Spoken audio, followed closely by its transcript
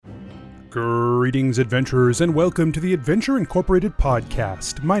Greetings, adventurers, and welcome to the Adventure Incorporated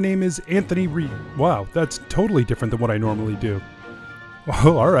podcast. My name is Anthony Reed. Wow, that's totally different than what I normally do.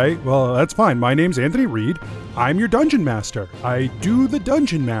 Well, alright, well, that's fine. My name's Anthony Reed. I'm your Dungeon Master. I do the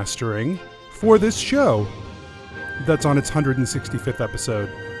dungeon mastering for this show. That's on its 165th episode,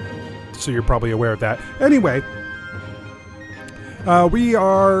 so you're probably aware of that. Anyway, we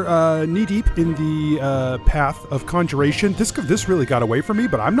are knee-deep in the path of conjuration. This really got away from me,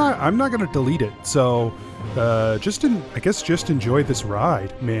 but I'm not going to delete it. So just enjoy this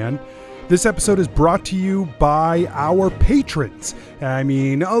ride, man. This episode is brought to you by our patrons. I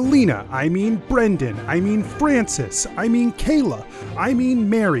mean Alina, I mean Brendan, I mean Francis, I mean Kayla, I mean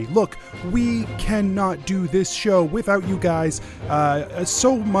Mary. Look, we cannot do this show without you guys.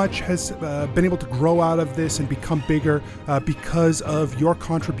 So much has been able to grow out of this and become bigger because of your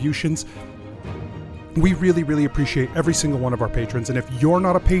contributions. We really, really appreciate every single one of our patrons. And if you're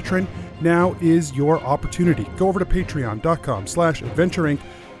not a patron, now is your opportunity. Go over to patreon.com/adventureinc.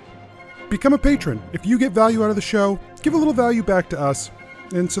 Become a patron. If you get value out of the show, give a little value back to us,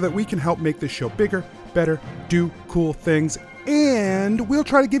 and so that we can help make this show bigger, better, do cool things, and we'll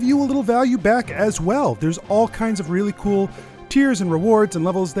try to give you a little value back as well. There's all kinds of really cool tiers and rewards and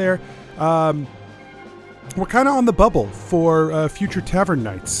levels there. We're kind of on the bubble for future tavern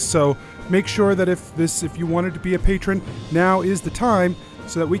nights, so make sure that if you wanted to be a patron, now is the time,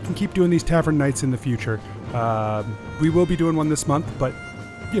 so that we can keep doing these tavern nights in the future. We will be doing one this month, but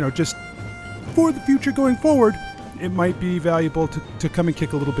just for the future going forward, it might be valuable to come and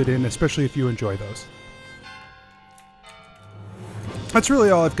kick a little bit in, especially if you enjoy those. That's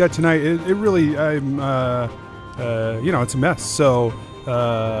really all I've got tonight. It's a mess. So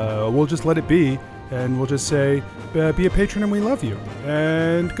we'll just let it be, and we'll just say, be a patron and we love you.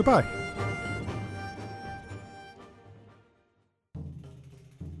 And goodbye.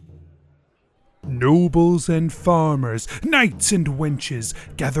 Nobles and farmers, knights and wenches,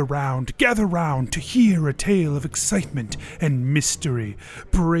 gather round to hear a tale of excitement and mystery.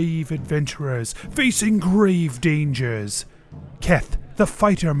 Brave adventurers facing grave dangers. Keth, the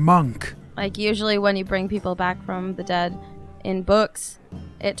fighter monk. Like, usually when you bring people back from the dead in books,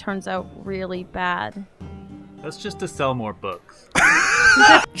 it turns out really bad. That's just to sell more books.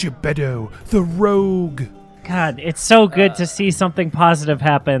 Geppetto, the rogue. God, it's so good to see something positive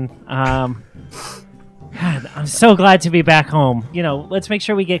happen. God, I'm so glad to be back home. Let's make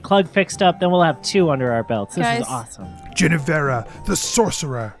sure we get Clug fixed up, then we'll have 2 under our belts. This is awesome. Genevera, the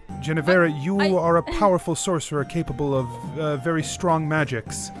sorcerer. Genevera, you are a powerful sorcerer capable of very strong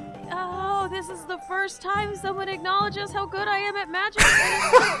magics. Oh, this is the first time someone acknowledges how good I am at magic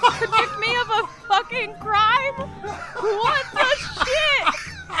and convict me of a fucking crime? What the shit?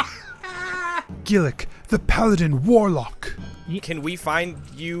 Gillick, the paladin warlock. Can we find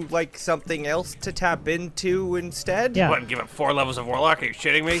you, something else to tap into instead? Yeah. What, and give up 4 levels of Warlock? Are you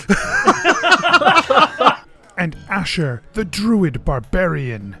shitting me? And Asher, the druid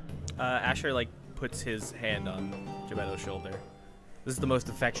barbarian. Asher, puts his hand on Geppetto's shoulder. This is the most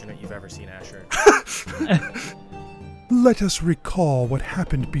affectionate you've ever seen Asher. Let us recall what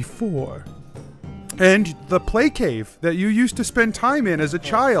happened before. And the play cave that you used to spend time in as a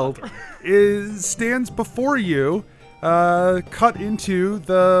child stands before you. Cut into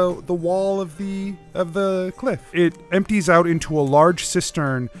the wall of the cliff. It empties out into a large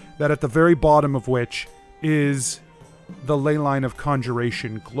cistern that at the very bottom of which is the ley line of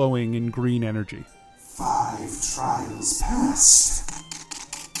conjuration glowing in green energy. 5 trials past.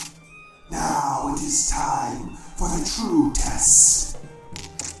 Now it is time for the true test.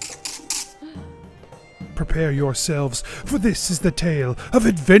 Prepare yourselves, for this is the tale of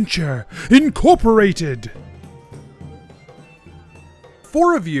Adventure Incorporated.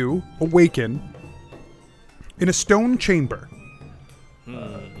 4 of you awaken in a stone chamber.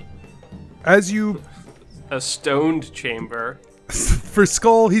 As you... A stoned chamber. For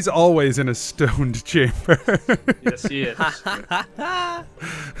Skull, he's always in a stoned chamber. Yes, he is.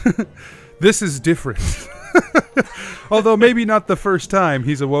 This is different. Although maybe not the first time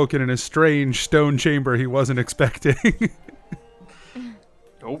he's awoken in a strange stone chamber he wasn't expecting.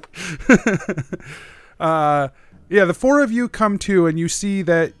 Nope. Yeah, the 4 of you come to, and you see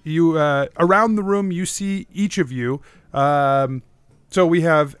that you, around the room, you see each of you. So we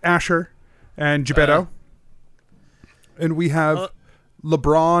have Asher and Geppetto. And we have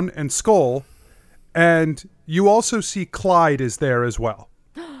LeBron and Skull. And you also see Clyde is there as well.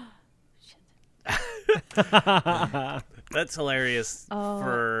 That's hilarious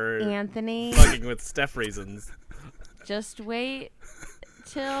for Anthony. fucking with Steph reasons. Just wait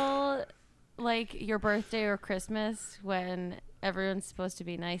till your birthday or Christmas when everyone's supposed to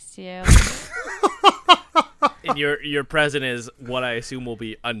be nice to you. And your present is what I assume will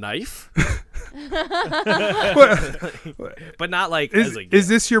be a knife, but not like as a gift. Is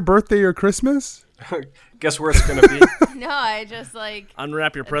this your birthday or Christmas? Guess where it's gonna be? No, I just like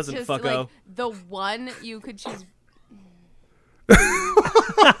Unwrap your present, just fucko. like the one you could choose.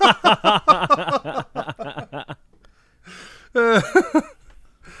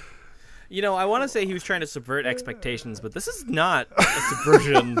 You know, I want to say he was trying to subvert expectations, but this is not a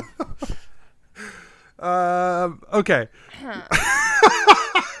subversion. Okay.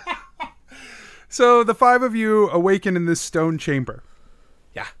 So the 5 of you awaken in this stone chamber.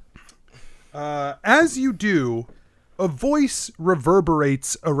 Yeah. As you do, a voice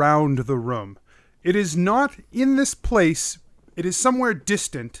reverberates around the room. It is not in this place. It is somewhere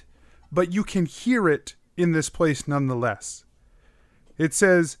distant, but you can hear it in this place nonetheless. It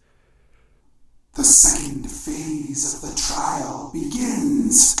says, The second phase of the trial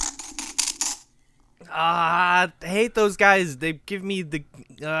begins. I hate those guys. They give me the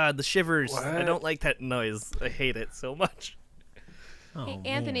shivers. What? I don't like that noise. I hate it so much. Oh, Hey,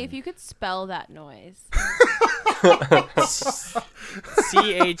 Anthony, man. if you could spell that noise.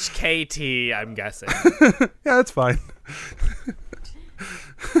 CHKT, I'm guessing. yeah, that's fine.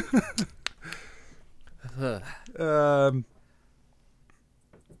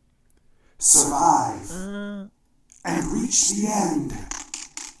 Survive. And reach the end.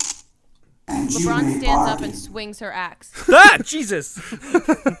 And you LeBron may stands up bargain. and swings her axe, Ah, Jesus!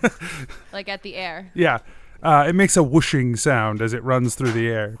 like at the air. Yeah. It makes a whooshing sound as it runs through the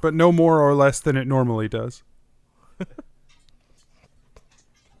air, but no more or less than it normally does.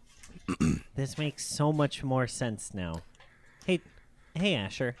 This makes so much more sense now. Hey,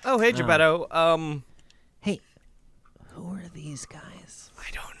 Asher. Oh, hey, Geppetto. Hey, who are these guys?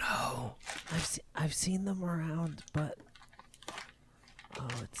 I don't know. I've seen them around, but oh,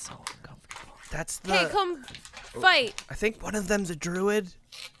 it's so uncomfortable. That's the. Hey, come fight. I think one of them's a druid.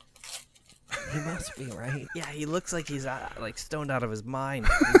 He must be right. Yeah, he looks like he's like stoned out of his mind.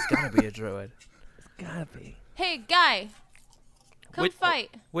 He's gotta be a druid. Gotta be. Hey, guy, come Wait,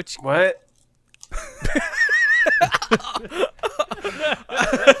 fight. Which? What?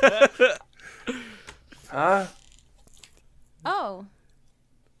 Huh? Oh,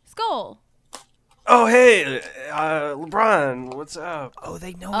 Skull. Oh, hey, LeBron, what's up? Oh,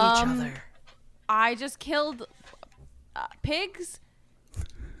 they know each other. I just killed pigs.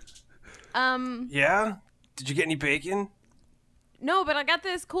 Yeah? Did you get any bacon? No, but I got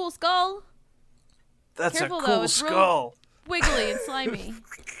this cool skull. That's Careful, a though, cool it's real- skull. Wiggly and slimy.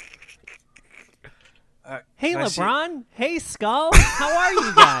 Hey, Can I see- LeBron. Hey, Skull. How are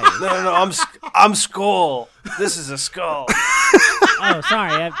you guys? No, I'm Skull. This is a skull. Oh,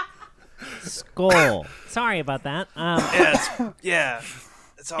 sorry. Skull. Sorry about that. Yeah,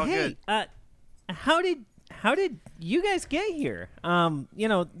 it's all Hey, good. how did you guys get here?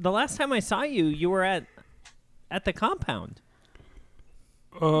 The last time I saw you, you were at the compound.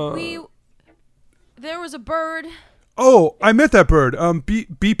 There was a bird. Oh, I met that bird.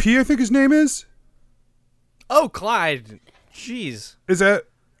 BP, I think his name is. Oh, Clyde. Jeez. Are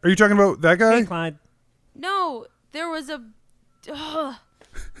you talking about that guy? Hey, Clyde. No, there was a.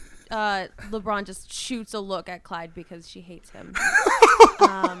 LeBron just shoots a look at Clyde because she hates him.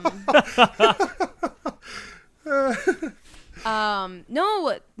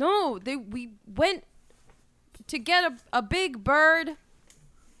 No, we went to get a big bird,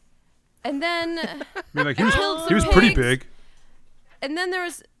 and then I mean, like, killed he was some pretty pigs. big. And then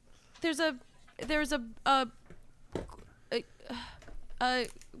there's a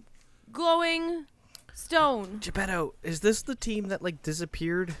glowing stone. Geppetto, is this the team that like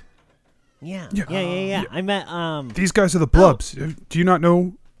disappeared? Yeah. Yeah. Yeah. I met These guys are the Blubs. Do you not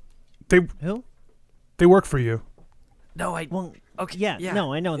know? who? They work for you. No, I. Well, Okay. yeah.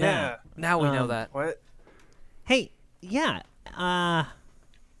 No, I know Yeah. that. Now we know Um, that. What? Hey, yeah. I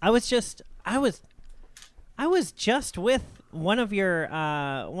was just with one of your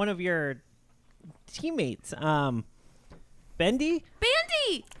teammates. Bendy?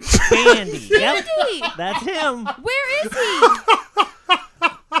 Bandy! Bandy. Yep. Bandy! That's him. Where is he?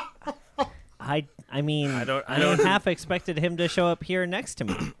 I mean, I don't- half expected him to show up here next to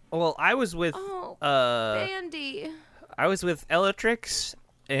me. Well, I was with Oh, uh, Bandy. I was with Elatrix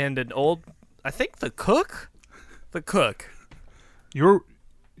and an old, I think the cook. The cook. You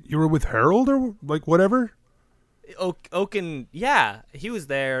were with Harold or like whatever. Oaken. Yeah, he was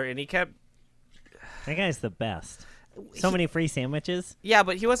there, and he kept. That guy's the best. So many free sandwiches. Yeah,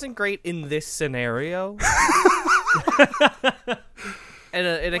 but he wasn't great in this scenario.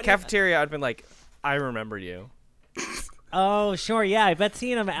 In a cafeteria, I'd been like, I remember you. Oh, sure, yeah. I bet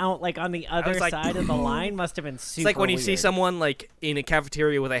seeing him out like on the other like- side of the line must have been super It's like when you see weird. someone like in a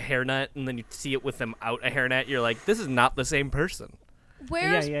cafeteria with a hairnet, and then you see it with them out a hairnet. You're like, this is not the same person.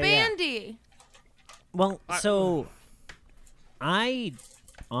 Where's yeah. Bandy? Well, so I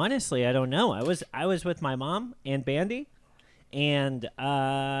honestly I don't know. I was with my mom and Bandy, and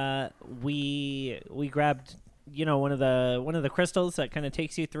we grabbed one of the crystals that kind of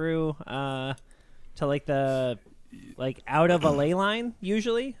takes you through to like the out of a ley line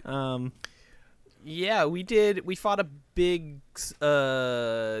usually. Yeah, we did. We fought a big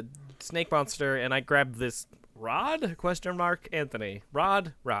snake monster, and I grabbed this rod? Question mark. Anthony.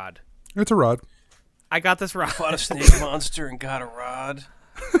 Rod. It's a rod. I got this rod. Fought a snake monster and got a rod.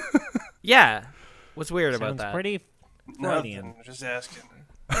 Yeah. What's weird about Sounds that? pretty Freudian. Nothing. Just asking.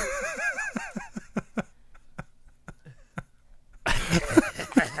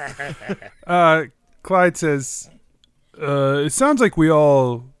 Clyde says, it sounds like we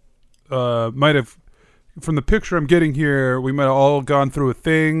all might have, from the picture I'm getting here, we might have all gone through a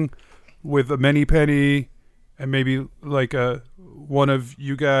thing with a many penny and maybe like one of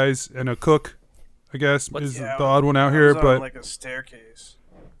you guys and a cook, I guess, is Yeah, the odd one out I here. was on, But like a staircase.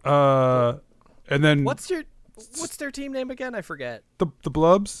 and then What's their team name again? I forget. the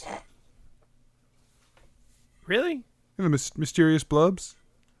Blubs, Really? the mysterious Blubs.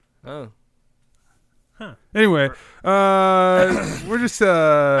 Oh. Anyway, we're just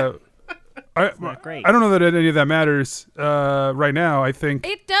not great. I don't know that any of that matters right now. I think.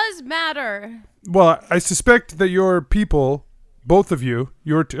 It does matter. Well, I suspect that your people, both of you,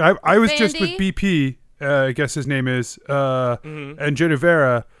 I was just with Bandy? BP, I guess his name is, and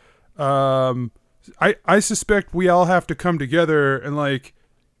Genevera. I suspect we all have to come together and like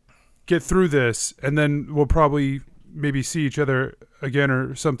get through this, and then we'll probably maybe see each other again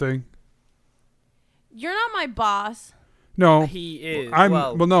or something. You're not my boss. No, He is. no, I'm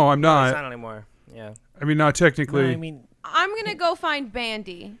no, he's not. not anymore. Yeah. I mean, not technically. No, I mean, I'm gonna go find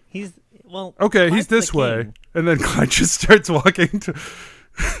Bandy. he's Okay, Clyde's he's this the way. king. And then Clyde just starts walking to.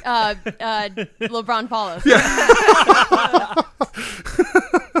 LeBron follows.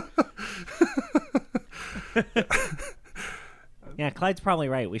 Yeah, Clyde's probably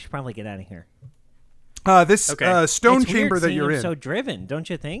right. We should probably get out of here. This Okay. stone It's weird chamber that seeing you're him in. so driven, don't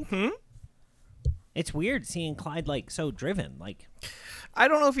you think? It's weird seeing Clyde like so driven. Like, I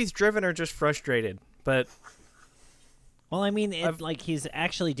don't know if he's driven or just frustrated, but well, I mean, it's like he's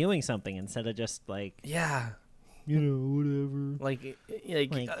actually doing something instead of just like yeah, whatever. like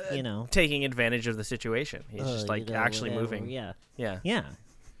Like, taking advantage of the situation. He's just like actually whatever. moving. Yeah, Yeah. yeah.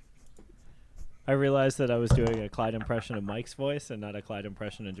 I realized that I was doing a Clyde impression of Mike's voice and not a Clyde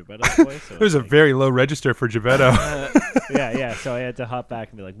impression of Gebetto's voice. So There's a very low register for Gebetto. yeah. So I had to hop back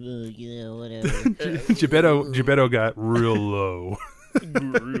and be like, whatever. Gebetto got real low.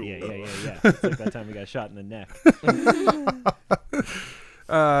 yeah. It's like that time we got shot in the neck.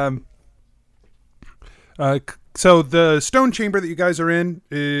 So the stone chamber that you guys are in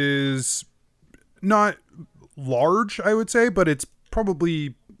is not large, I would say, but it's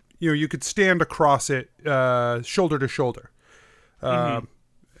probably, you could stand across it shoulder to shoulder. And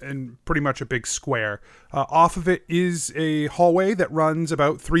pretty much a big square. Off of it is a hallway that runs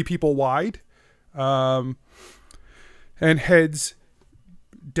about 3 people wide and heads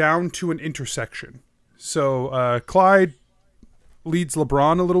down to an intersection. So Clyde leads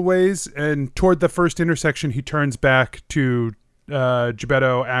LeBron a little ways, and toward the first intersection, he turns back to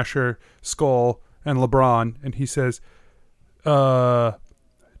Gebetto, Asher, Skull, and LeBron, and he says,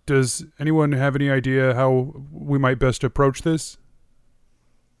 does anyone have any idea how we might best approach this?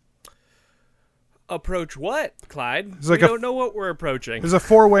 Approach what, Clyde? It's like we a- don't know what we're approaching. There's a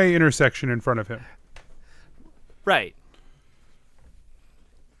 4-way intersection in front of him. Right.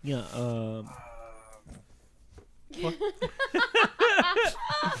 Yeah.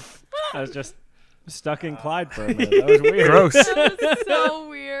 I was just stuck in Clyde for a minute. That was weird. Gross. That was so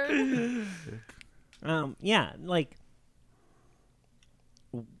weird. Yeah, like,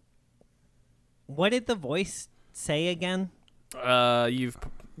 what did the voice say again? You've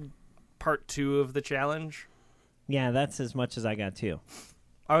part 2 of the challenge. Yeah, that's as much as I got too.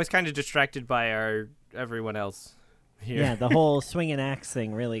 I was kind of distracted by everyone else here. Yeah, the whole swinging axe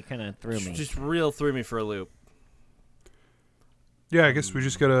thing really kind of threw me. Just real threw me for a loop. Yeah, I guess we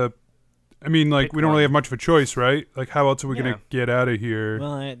just gotta. I mean, like, Pick we don't one. really have much of a choice, right? Like, how else are we Yeah. gonna get out of here?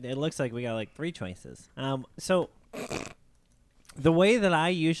 Well, it looks like we got like 3 choices. So the way that I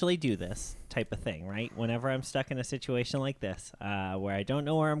usually do this type of thing, right? Whenever I'm stuck in a situation like this, where I don't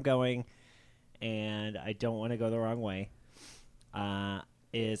know where I'm going and I don't want to go the wrong way,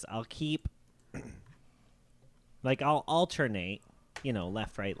 is I'll keep Like I'll alternate,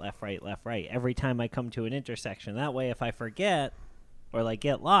 left, right, left, right, left, right every time I come to an intersection. That way, if I forget or like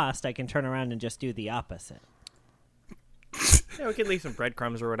get lost, I can turn around and just do the opposite. Yeah, we could leave some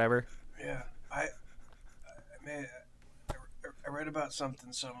breadcrumbs or whatever. Yeah, I read about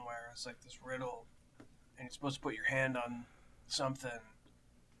something somewhere. It's like this riddle, and you're supposed to put your hand on something.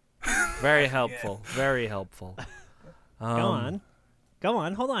 Very helpful. Very helpful. Go on.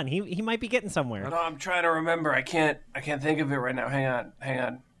 Hold on. He might be getting somewhere. No, I'm trying to remember. I can't think of it right now. Hang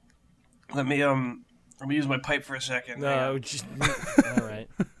on. Let me use my pipe for a second. No, just all right.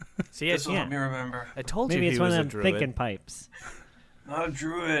 See, This will help me remember. I told Maybe you it's he one was of a them druid. thinking pipes. Not a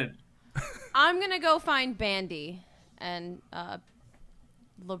druid. I'm gonna go find Bandy and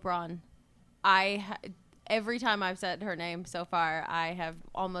LeBron. Every time I've said her name so far, I have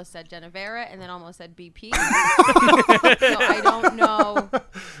almost said Genevera and then almost said BP. So I don't know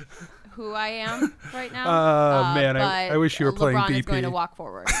who I am right now. Man, I wish you were playing LeBron BP. is going to walk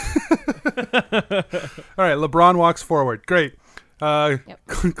forward. All right, LeBron walks forward. Great. Yep.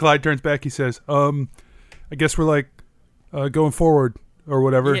 Clyde turns back. He says, I guess we're like going forward or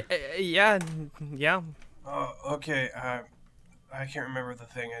whatever. Yeah. Oh, okay. I can't remember the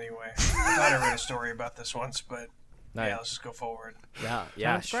thing anyway. I thought I read a story about this once, but yeah, let's just go forward. Yeah.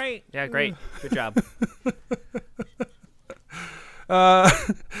 Sounds great. Yeah, great. Good job.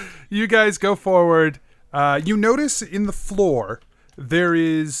 You guys go forward. You notice in the floor there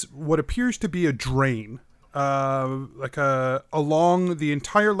is what appears to be a drain. Along the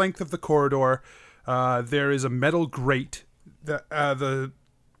entire length of the corridor, there is a metal grate. The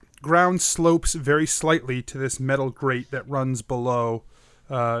ground slopes very slightly to this metal grate that runs below,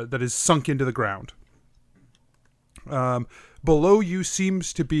 that is sunk into the ground. Below you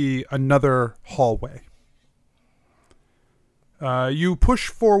seems to be another hallway. You push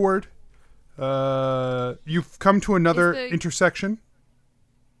forward. You've come to another intersection.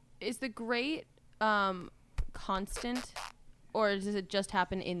 Is the grate constant, or does it just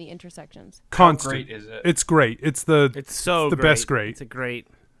happen in the intersections? Constant. How great is it? It's great. It's the the best grate. It's a great.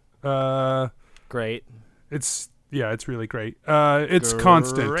 Great. It's really great. It's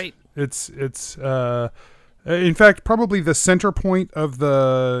constant. Great. It's in fact probably the center point of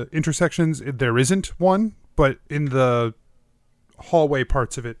the intersections. There isn't one, but in the hallway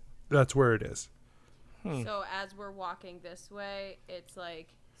parts of it, that's where it is. So as we're walking this way, it's like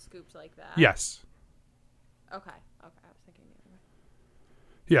scoops like that. Yes. Okay. I was thinking the other way.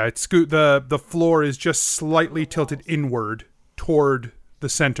 Yeah, it's the floor is just slightly tilted inward toward the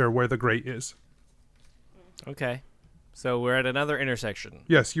center where the grate is. Okay. So we're at another intersection.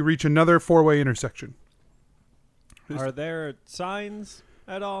 Yes, you reach another four-way intersection. Are there signs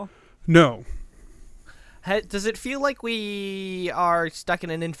at all? No. Does it feel like we are stuck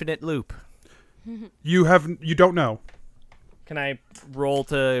in an infinite loop? You don't know. Can I roll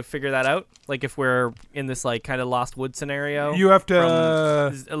to figure that out? Like if we're in this like kind of Lost Wood scenario? You have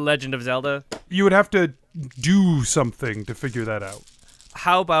to from A Legend of Zelda? You would have to do something to figure that out.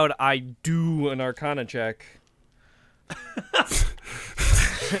 How about I do an Arcana check?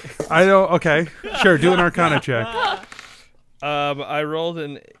 Okay. Sure, do an Arcana check. I rolled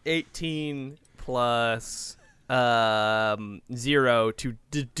an 18 plus 0 to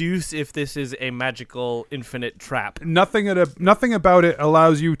deduce if this is a magical infinite trap. Nothing about it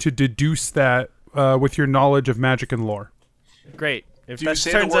allows you to deduce that with your knowledge of magic and lore. Great. If Do you that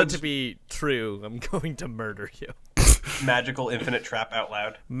say the turns out words- to be true, I'm going to murder you. Magical infinite trap out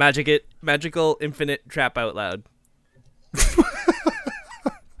loud. Magical infinite trap out loud.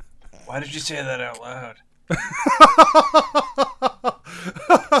 Why did you say that out loud?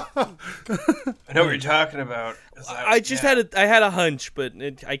 I know what you're talking about. I had a hunch, but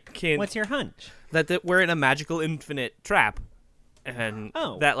I can't. What's your hunch? That we're in a magical infinite trap, and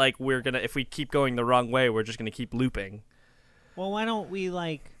that like we're gonna if we keep going the wrong way, we're just gonna keep looping. Well, why don't we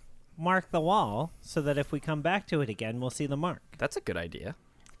mark the wall so that if we come back to it again, we'll see the mark? That's a good idea.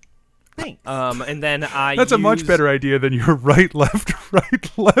 Thanks. And then That's a much better idea than your right left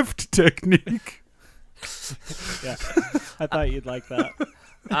technique. Yeah, I thought you'd like that.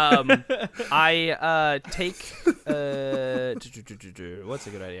 I take what's a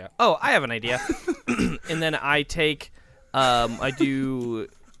good idea? Oh, I have an idea. And then I take I do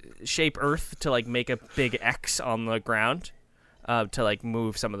shape earth to like make a big X on the ground to like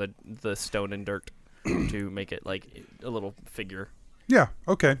move some of the stone and dirt to make it like a little figure. Yeah,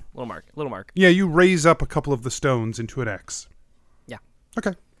 okay. Little mark. Yeah, you raise up a couple of the stones into an X. Yeah.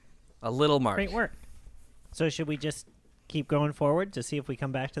 Okay. A little mark. Great work. So should we just keep going forward to see if we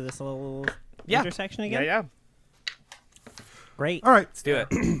come back to this little intersection again? Yeah. Great. All right. Let's do it.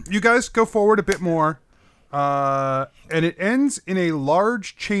 You guys go forward a bit more. and it ends in a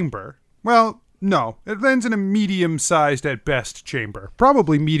large chamber. Well, no, it ends in a medium-sized at best chamber,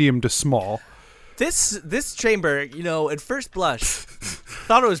 probably medium to small. This chamber, at first blush,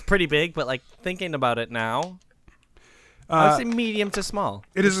 thought it was pretty big, but like thinking about it now, I would say medium to small.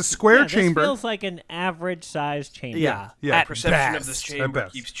 It is a square chamber. This feels like an average-sized chamber. Yeah. At Perception best. of this chamber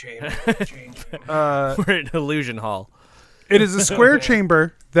best. keeps changing. We're in illusion hall. It is a square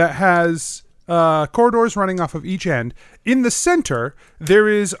chamber that has corridors running off of each end. In the center, there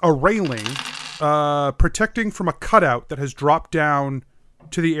is a railing protecting from a cutout that has dropped down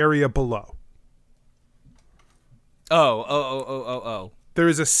to the area below. Oh. There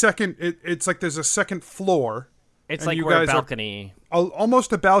is a second. It's like there's a second floor. It's and like you we're a guys are balcony.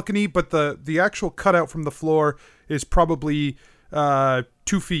 almost a balcony, but the actual cutout from the floor is probably 2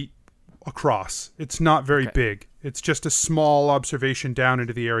 feet across. It's not very big. It's just a small observation down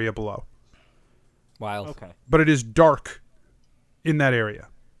into the area below. Wild. Okay. But it is dark in that area.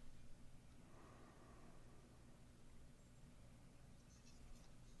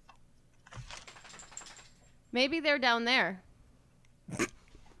 Maybe they're down there.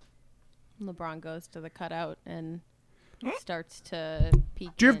 LeBron goes to the cutout and starts to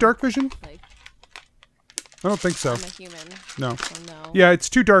peek. Do you have in. dark vision? Like, I don't think so. I'm a human. No. So no. Yeah, it's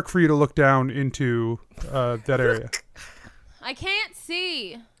too dark for you to look down into that area. I can't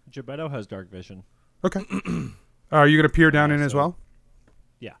see. Gebetto has dark vision. Okay. Are you going to peer down in as well?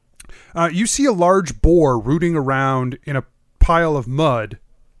 Yeah. You see a large boar rooting around in a pile of mud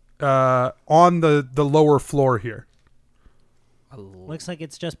on the lower floor here. Looks like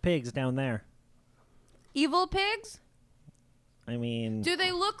it's just pigs down there. Evil pigs? I mean, Do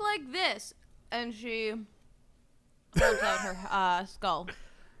they look like this? And she holds out her skull.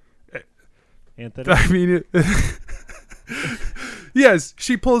 Anthony. I mean, yes,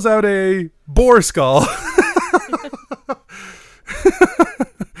 she pulls out a boar skull.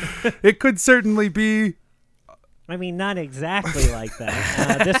 It could certainly be. I mean, not exactly like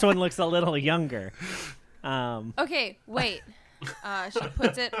that. This one looks a little younger. Okay, wait. She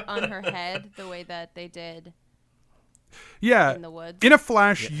puts it on her head the way that they did Yeah. in the woods. In a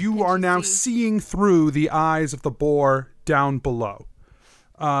flash, you Can are she now see? seeing through the eyes of the boar down below.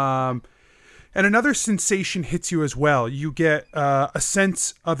 And another sensation hits you as well. You get a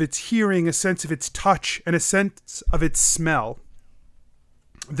sense of its hearing, a sense of its touch, and a sense of its smell.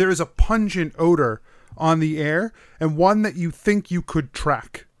 There is a pungent odor on the air, and one that you think you could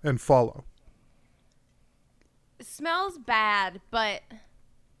track and follow. It smells bad, but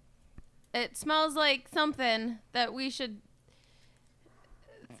it smells like something that we should.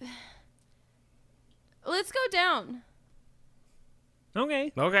 Let's go down.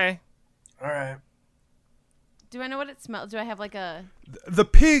 Okay. Okay. All right. Do I know what it smells? Do I have like a? The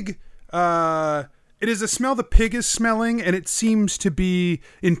pig, it is a smell the pig is smelling, and it seems to be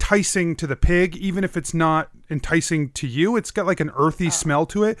enticing to the pig, even if it's not enticing to you. It's got like an earthy smell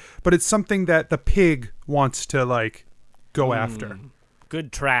to it, but it's something that the pig wants to like go after.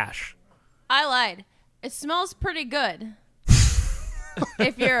 Good trash. I lied. It smells pretty good.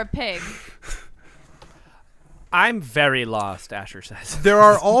 If you're a pig. I'm very lost, Asher says. There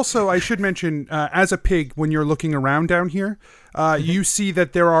are also, I should mention, as a pig, when you're looking around down here, you see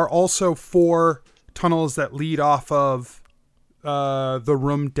that there are also 4 tunnels that lead off of the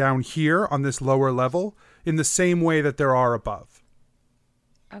room down here on this lower level, in the same way that there are above.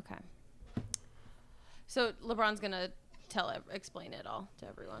 Okay. So LeBron's gonna explain it all to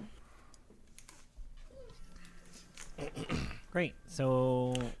everyone. Great.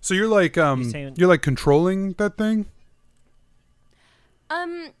 So So you're like saying- you're like controlling that thing?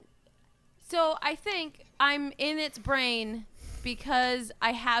 So I think I'm in its brain because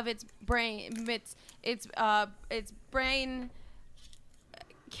I have its brain its brain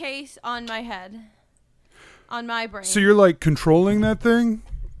case on my head. On my brain. So you're like controlling that thing?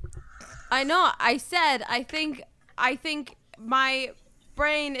 I know. I said I think my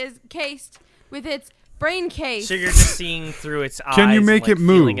brain is cased with its brain case. So you're just seeing through its eyes. Can you and, make like, it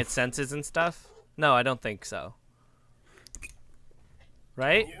feeling move? its senses and stuff? No, I don't think so.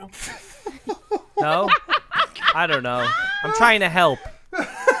 Right? No? I don't know. I'm trying to help.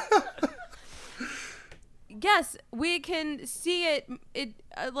 Yes, we can see it. It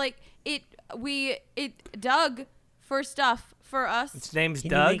dug for stuff for us. Its name's can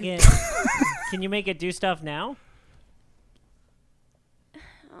Doug. you make it? Can you make it do stuff now?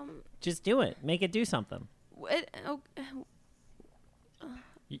 Just do it. Make it do something. What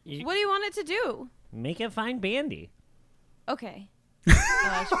You- do you want it to do? Make it find Bandy. Okay. She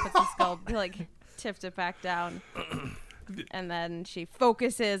puts the skull, like, tipped it back down. And then she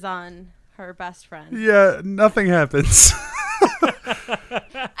focuses on her best friend. Yeah, nothing happens.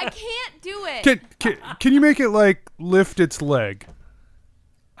 I can't do it. Can you make it like lift its leg?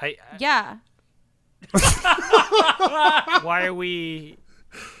 Yeah. Why are we?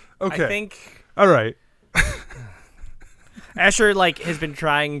 Okay. I think All right. Asher has been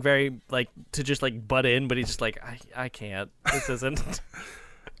trying very to just butt in, but he's just I can't. This isn't.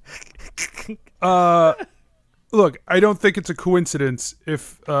 Look, I don't think it's a coincidence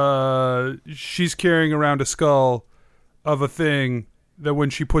if she's carrying around a skull of a thing that when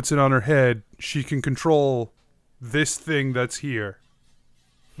she puts it on her head, she can control this thing that's here.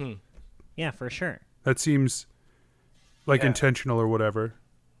 Yeah, for sure. That seems intentional or whatever.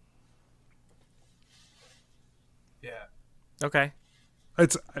 Yeah. Okay.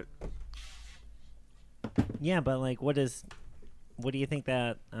 It's Yeah, but what do you think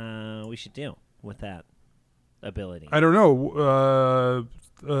that we should do with that ability? I don't know.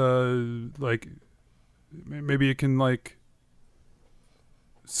 Maybe it can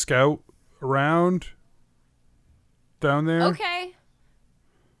scout around down there. Okay.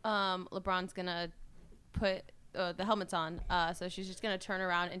 LeBron's gonna put the helmets on, so she's just gonna turn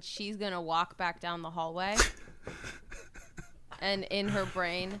around and she's gonna walk back down the hallway. And in her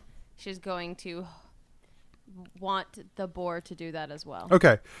brain, she's going to want the boar to do that as well.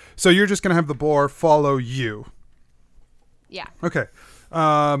 Okay, so you're just gonna have the boar follow you. Yeah. Okay.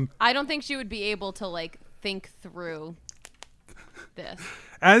 I don't think she would be able to think through this.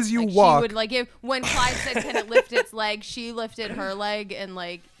 As you She walk, would when Clyde said, "Can it lift its leg?" She lifted her leg and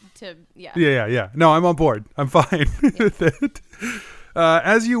yeah. Yeah. No, I'm on board. I'm fine with it.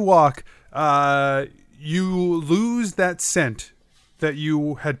 As you walk, you lose that scent that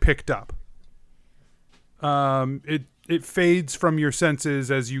you had picked up. It fades from your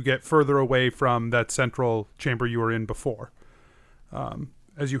senses as you get further away from that central chamber you were in before.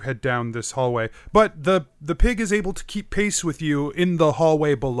 As you head down this hallway, but the pig is able to keep pace with you in the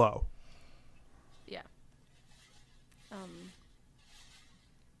hallway below. Yeah.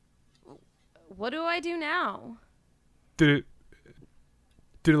 What do I do now? Did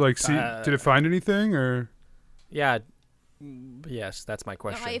it see? Did it find anything or? Yeah. Yes, that's my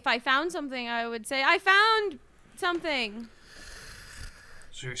question. If I found something, I would say I found something.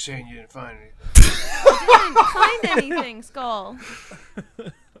 So you're saying you didn't find anything? I didn't find anything, Skull.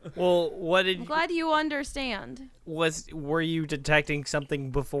 Well, what I'm glad you understand. Were you detecting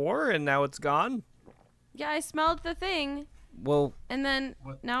something before and now it's gone? Yeah, I smelled the thing, Well, and then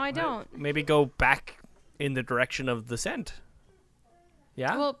now I don't. maybe go back in the direction of the scent.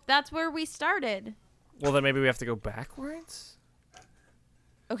 Yeah? Well, that's where we started. Well, then maybe we have to go backwards?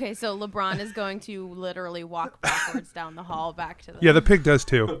 Okay, so LeBron is going to literally walk backwards down the hall back to the... Yeah, the pig does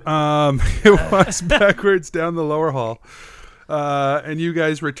too. It walks backwards down the lower hall. And you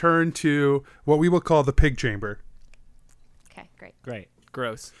guys return to what we will call the pig chamber. Okay, great. Great.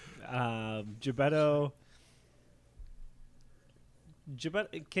 Gross. Gebetto.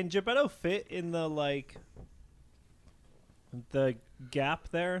 Can Gebetto fit in the the gap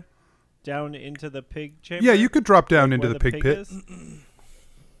there, down into the pig chamber? Yeah, you could drop down into where the pig pit. is?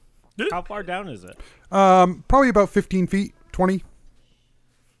 How far down is it? Probably about 15 feet, 20.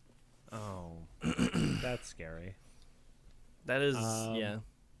 Oh, that's scary. That is, yeah.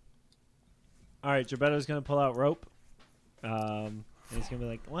 All right, Gebetto's gonna pull out rope. And he's gonna be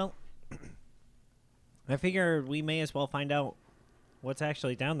like, "Well, I figure we may as well find out what's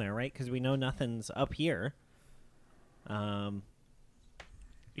actually down there, right? Because we know nothing's up here."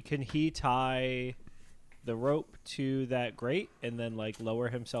 Can he tie the rope to that grate and then lower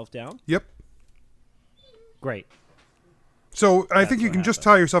himself down? Yep. Great. So I think That's you what can just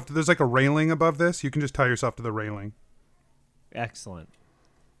happened. tie yourself to, there's a railing above this. You can just tie yourself to the railing. Excellent.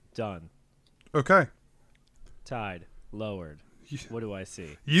 Done. Okay. Tied. Lowered. What do I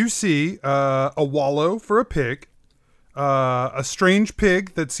see? You see a wallow for a pig, a strange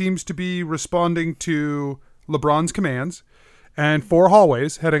pig that seems to be responding to LeBron's commands, and 4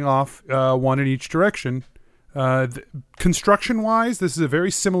 hallways heading off, one in each direction. Construction-wise, this is a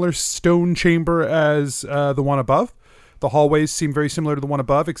very similar stone chamber as the one above. The hallways seem very similar to the one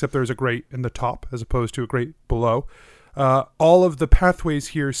above, except there's a grate in the top as opposed to a grate below. All of the pathways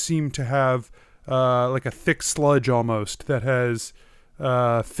here seem to have a thick sludge almost that has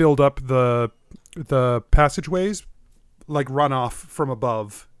filled up the passageways, like runoff from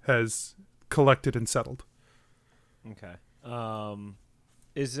above has collected and settled. Okay.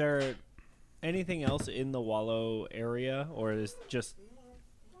 Is there anything else in the wallow area, or is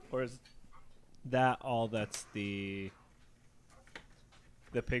that all that's the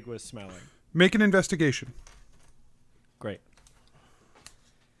pig was smelling? Make an investigation. Great.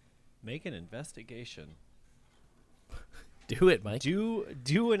 Make an investigation. Do it, Mike. Do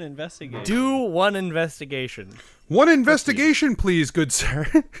an investigation. Do one investigation. One investigation, please, good sir.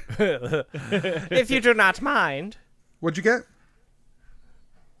 If you do not mind. What'd you get?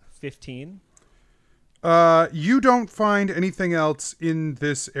 15. You don't find anything else in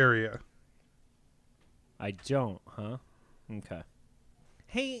this area. I don't, huh? Okay.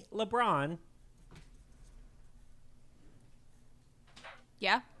 Hey, LeBron.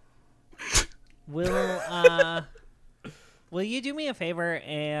 Yeah. Will you do me a favor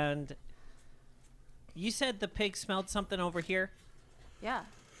and you said the pig smelled something over here? Yeah.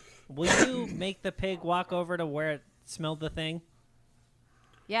 Will you make the pig walk over to where it smelled the thing?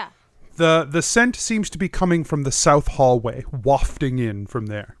 Yeah. The scent seems to be coming from the south hallway, wafting in from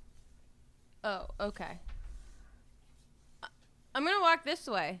there. Oh, okay. I'm gonna walk this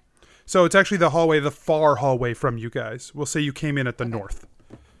way. So it's actually the far hallway from you guys. We'll say you came in at the north.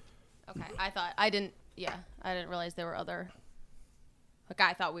 Okay. I didn't realize there were other. Like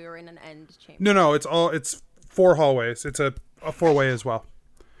I thought we were in an end chamber. No, it's 4 hallways. It's a 4-way as well.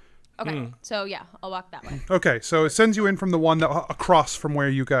 Okay. So yeah, I'll walk that way. Okay, so it sends you in from the one that across from where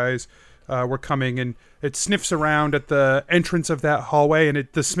you guys were coming, and it sniffs around at the entrance of that hallway, and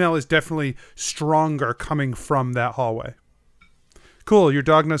the smell is definitely stronger coming from that hallway. Cool, your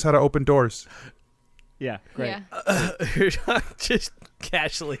dog knows how to open doors. Yeah, great. Yeah. Your dog just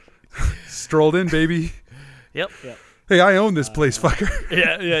casually. Strolled in, baby. Yep. Hey, I own this place, fucker.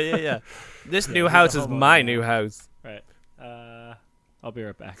 Yeah. This new house is my new house. Right. I'll be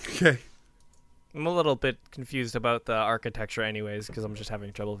right back. Okay. I'm a little bit confused about the architecture anyways, because I'm just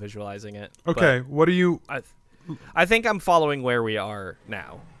having trouble visualizing it. Okay, what are you... I think I'm following where we are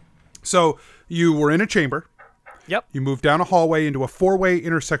now. So, you were in a chamber. Yep. You moved down a hallway into a 4-way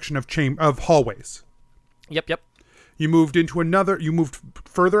intersection of hallways. Yep. You moved into another... You moved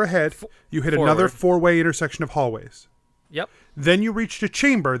further ahead. You hit another 4-way intersection of hallways. Yep. Then you reached a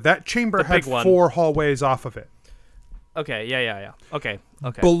chamber. That chamber The had big one. 4 hallways off of it. Okay, yeah. Okay.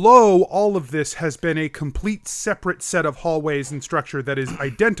 Below all of this has been a complete separate set of hallways and structure that is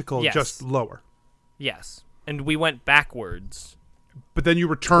identical, Yes. just lower. Yes. And we went backwards. But then you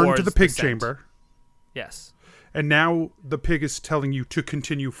returned to Towards the pig descent. chamber, Yes. and now the pig is telling you to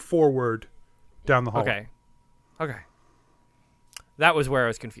continue forward down the hallway. Okay. That was where I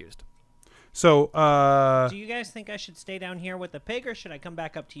was confused. So, Do you guys think I should stay down here with the pig, or should I come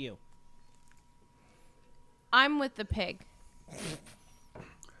back up to you? I'm with the pig.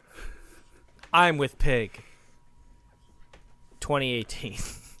 I'm with Pig. 2018.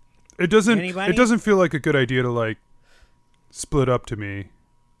 it doesn't Anybody? it doesn't feel like a good idea to split up to me,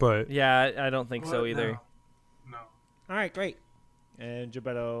 but Yeah, I don't think so either. No. All right, great. And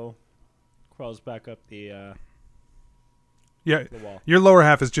Gebetto crawls back up the yeah, wall. your lower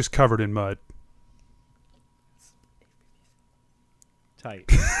half is just covered in mud. Tight.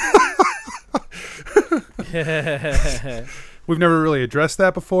 We've never really addressed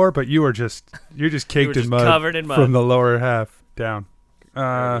that before, but you're just caked just in mud, covered in mud. from the lower half down.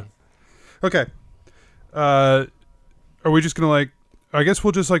 Okay. Are we just gonna I guess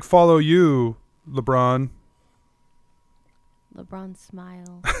we'll just follow you, LeBron. LeBron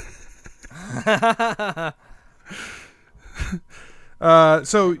smile.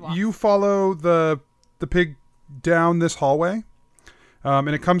 So you follow the pig down this hallway, and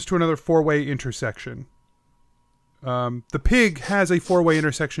it comes to another 4-way intersection. The pig has a 4-way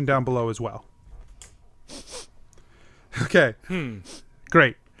intersection down below as well. Okay.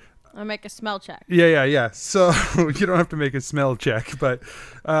 Great. I make a smell check. Yeah. So you don't have to make a smell check, but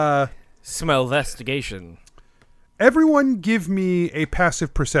Smell investigation. everyone give me a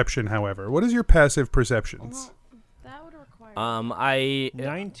passive perception, however. What is your passive perceptions? That would require. I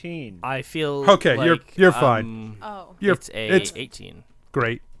 19. I feel Okay, like, you're fine. Oh. It's 18.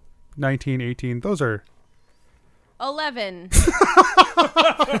 Great. 19, 18. Those are 11.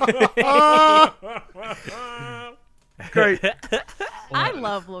 great. I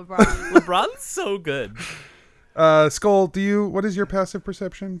love LeBron. LeBron's so good. Skull, what is your passive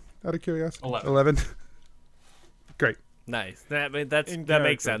perception out of curiosity? 11. Great. Nice. That makes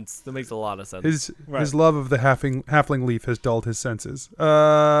character. sense. That makes a lot of sense. His love of the halfling leaf has dulled his senses.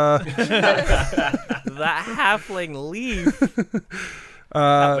 The halfling leaf.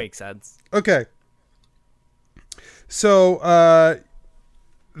 That makes sense. Okay. So,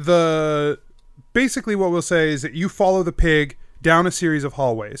 basically what we'll say is that you follow the pig down a series of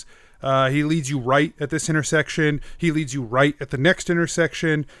hallways. He leads you right at this intersection. He leads you right at the next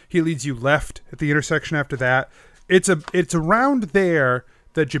intersection. He leads you left at the intersection after that. It's around there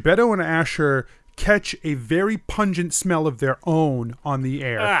that Gebetto and Asher catch a very pungent smell of their own on the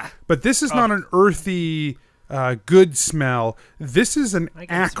air. Ah. But this is not an earthy, good smell. This is an I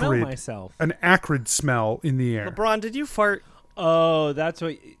can smell acrid, myself. an acrid smell in the air. LeBron, did you fart? Oh, that's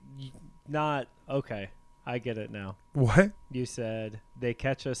what. Not okay. I get it now. What? You said they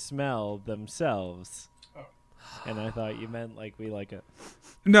catch a smell themselves, and I thought you meant like we like it.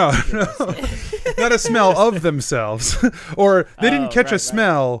 No, not a smell of themselves, or they didn't catch a right.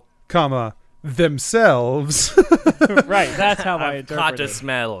 smell, comma themselves. Right, that's how I I've interpret caught a it.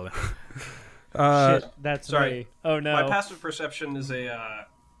 smell. Shit, that's sorry. me. Oh no. My passive perception is a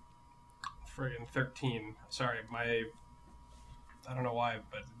friggin' 13. Sorry, I don't know why,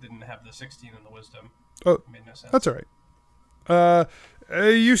 but it didn't have the 16 in the wisdom. Oh, It made no sense. that's all right.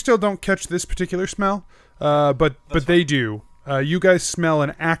 You still don't catch this particular smell, but they do. You guys smell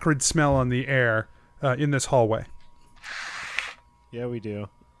an acrid smell on the air in this hallway. Yeah, we do.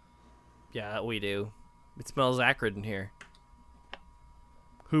 Yeah, we do. It smells acrid in here.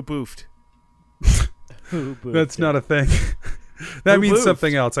 Who boofed? Who boofed That's it? not a thing. That Who means boofed?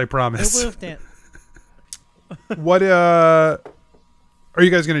 something else, I Who promise. boofed it? What, are you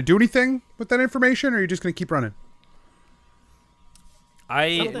guys going to do anything with that information, or are you just going to keep running?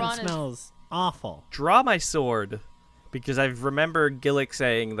 I Something Ron is- smells awful. draw my sword because I remember Gillick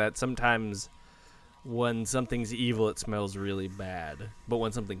saying that sometimes when something's evil, it smells really bad. But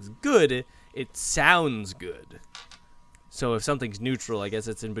when something's good, it sounds good. So if something's neutral, I guess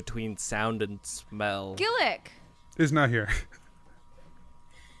it's in between sound and smell. Gillick. Is not here.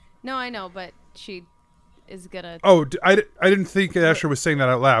 No, I know, but she is gonna. Oh, I didn't think Asher was saying that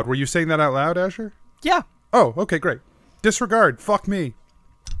out loud. Were you saying that out loud, Asher? Yeah, Oh, okay, great. Disregard. Fuck me.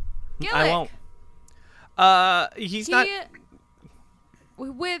 Gillick. I won't. He's not.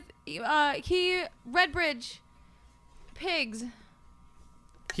 With Redbridge pigs.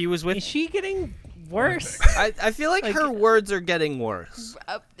 He was Is with. she getting worse? I feel like her words are getting worse.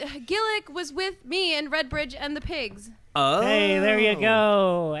 Gillick was with me and Redbridge and the pigs. Oh, Hey, there you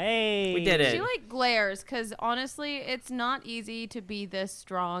go. Hey, We did it. She like glares because honestly, it's not easy to be this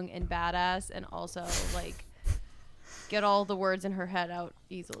strong and badass and also like get all the words in her head out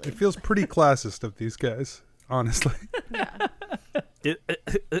easily. It feels pretty classist of these guys, honestly. Yeah,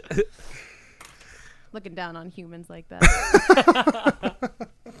 looking down on humans like that.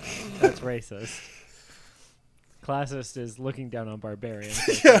 That's racist. Classist is looking down on barbarians.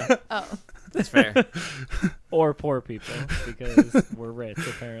 Oh, That's fair. Or poor people, because we're rich,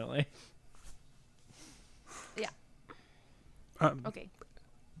 apparently. yeah. Um, Okay.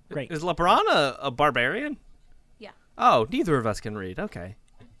 Great. Is LeBron a barbarian? Yeah. Oh, neither of us can read. Okay.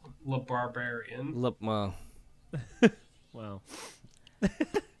 Le Barbarian. Well, Well,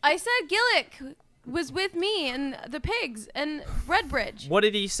 I said Gillick was with me and the pigs and Redbridge. what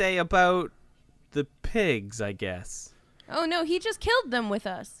did he say about the pigs, I guess? Oh no, he just killed them with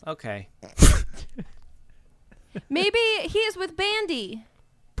us. Okay. Maybe he is with Bandy.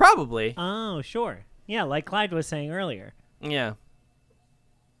 Probably. oh, sure. Yeah, like Clyde was saying earlier. Yeah.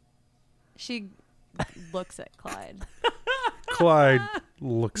 She looks at Clyde. Clyde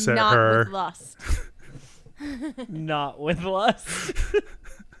looks at Not her. with lust. Not with lust.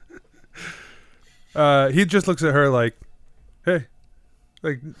 He just looks at her like, "Hey,"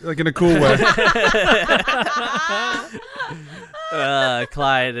 like in a cool way.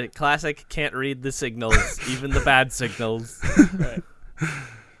 Clyde, classic, can't read the signals, even the bad signals. Right.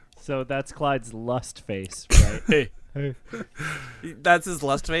 So that's Clyde's lust face, right? Hey. That's his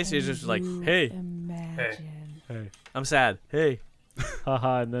lust face. He's just like, hey, Imagine. I'm sad. Hey.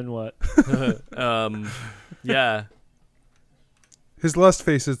 Haha, and then what? Yeah. His lust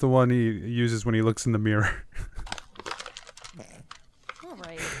face is the one he uses when he looks in the mirror. All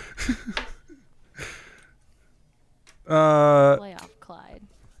right. Play off Clyde.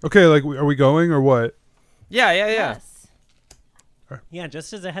 Okay, like, are we going or what? Yeah. Yes. Yeah,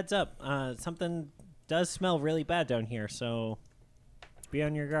 just as a heads up, something does smell really bad down here, so be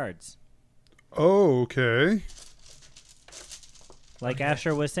on your guards. Oh, okay. Like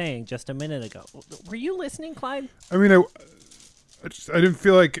Asher was saying just a minute ago. Were you listening, Clyde? I mean, I didn't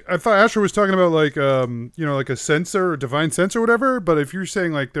feel like, I thought Asher was talking about like like a sensor, a divine sense or whatever. But if you're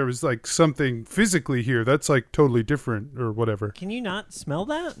saying like there was like something physically here, that's like totally different or whatever. Can you not smell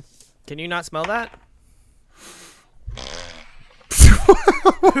that? Can you not smell that?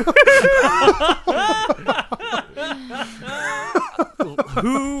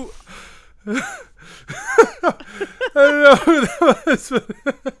 Who? I don't know who that was.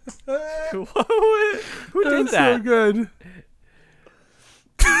 Who did That's that? so good.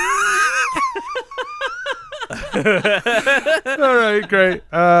 All right, great.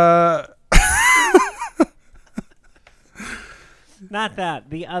 Not that.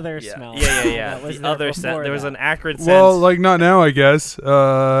 The other Yeah, smell. yeah. That was The there other scent. before There was that. an acrid scent. Well, like not now, I guess.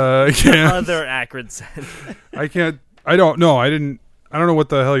 I can't. Other acrid scent. I can't. I don't know. I don't know what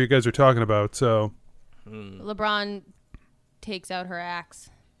the hell you guys are talking about. So LeBron takes out her axe.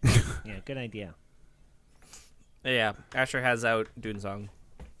 Yeah, good idea. Yeah, Asher has out Doonsong.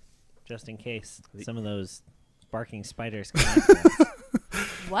 Just in case some of those barking spiders come after us.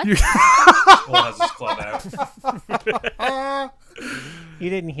 What? Cole has his club out. You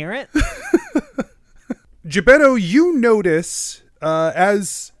didn't hear it? Gebetto, you notice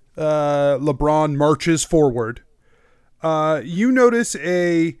as LeBron marches forward, you notice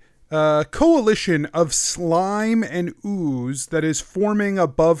a coalition of slime and ooze that is forming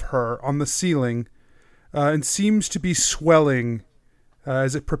above her on the ceiling and seems to be swelling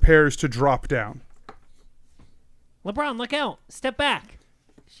as it prepares to drop down. LeBron, look out. Step back.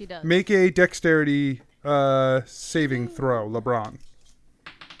 She does. Make a dexterity saving throw, LeBron.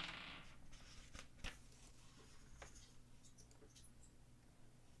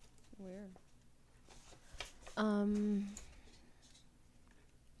 Weird.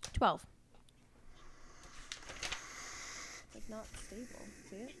 12. Like not stable.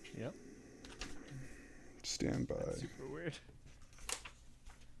 See it? Yep. Stand by. Super weird.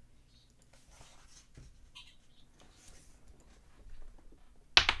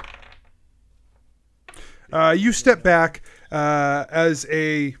 You step back as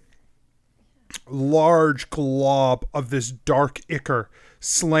a large glob of this dark ichor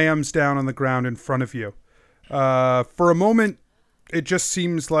slams down on the ground in front of you. For a moment, it just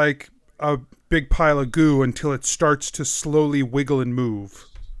seems like a big pile of goo until it starts to slowly wiggle and move.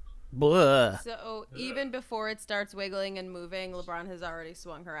 Blah. So even before it starts wiggling and moving, LeBron has already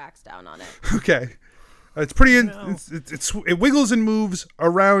swung her axe down on it. Okay. It's pretty. It wiggles and moves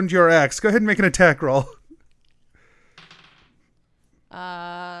around your axe. Go ahead and make an attack roll.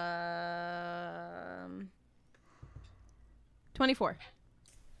 24.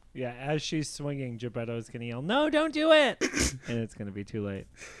 Yeah, as she's swinging, Gebetto's going to yell, "No, don't do it!" And it's going to be too late.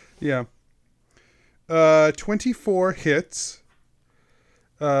 Yeah. 24 hits.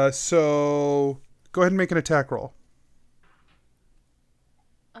 So go ahead and make an attack roll.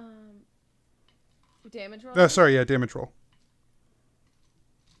 Damage roll? Damage roll.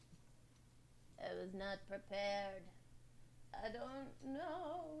 I was not prepared. I don't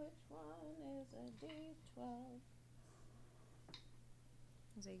know which one is a D12.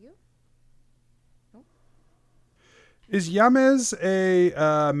 Is it you? Is Yamez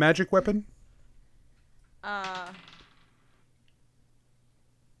a magic weapon?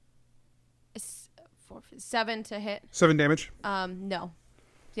 7 to hit. 7 damage? No.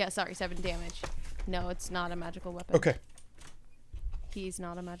 Yeah, sorry, 7 damage. No, it's not a magical weapon. Okay. He's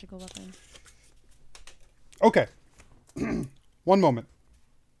not a magical weapon. Okay. One moment.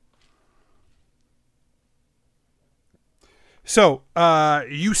 So,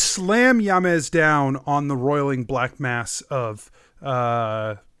 you slam Yamez down on the roiling black mass of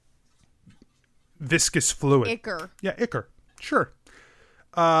viscous fluid. Ichor. Yeah, ichor. Sure.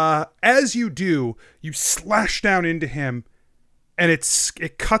 As you do, you slash down into him, and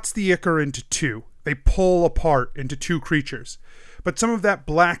it cuts the ichor into two. They pull apart into two creatures. But some of that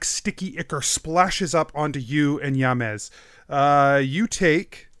black, sticky ichor splashes up onto you and Yamez. You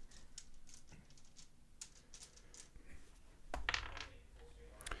take...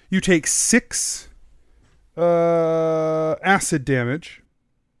 You take 6 acid damage.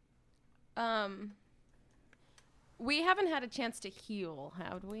 We haven't had a chance to heal,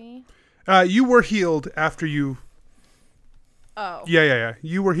 have we? You were healed after you... Oh. Yeah.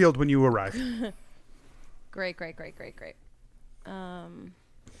 You were healed when you arrived. Great.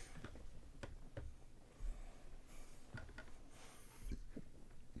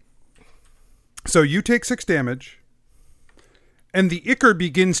 So you take 6 damage, and the ichor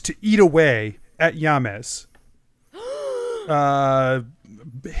begins to eat away at Yamez.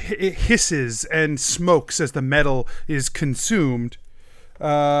 It hisses and smokes as the metal is consumed.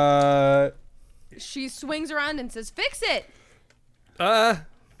 She swings around and says, "Fix it!"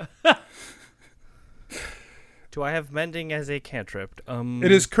 Do I have mending as a cantrip?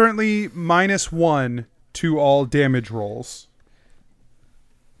 It is currently -1 to all damage rolls.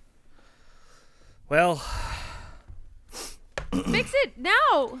 Well, Fix it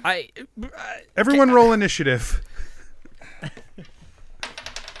now! Everyone roll initiative.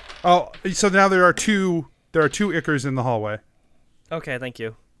 Oh, so now there are two ichors in the hallway. Okay, thank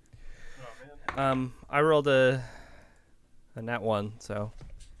you. I rolled a nat 1, so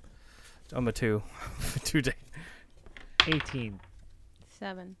I'm a 2. 2 day. 18.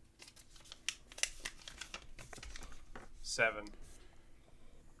 7. 7.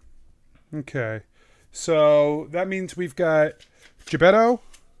 Okay. So that means we've got Gebetto.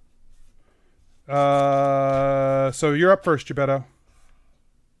 So you're up first, Gebetto.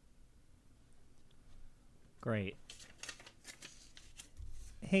 Great.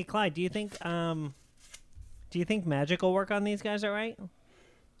 Hey, Clyde, do you think magic will work on these guys all right?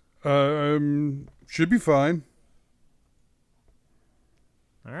 Should be fine.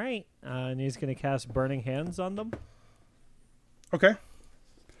 All right. And he's going to cast Burning Hands on them. Okay.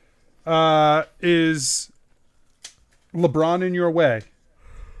 Is LeBron in your way?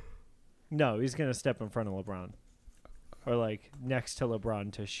 No, he's going to step in front of LeBron. Or, like, next to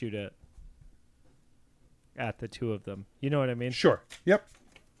LeBron to shoot it at the two of them. You know what I mean? Sure. Yep.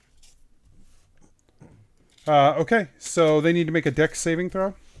 Okay. So they need to make a dex saving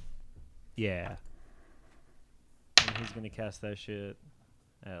throw? Yeah. And he's going to cast that shit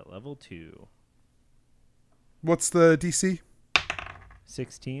at level 2. What's the DC?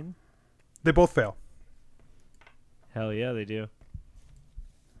 16. They both fail. Hell yeah, they do.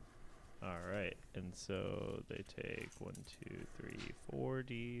 All right. And so they take 1, 2, 3,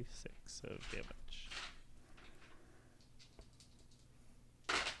 4d6 of damage.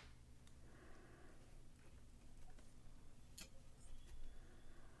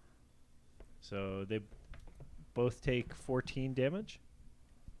 So they both take 14 damage.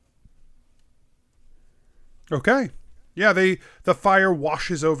 Okay. Yeah, the fire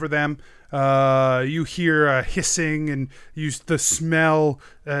washes over them. You hear hissing, and the smell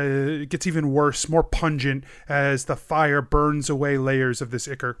gets even worse, more pungent, as the fire burns away layers of this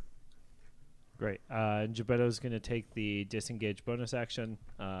ichor. Great. Gebetto's going to take the disengage bonus action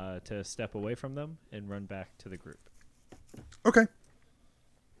to step away from them and run back to the group. Okay.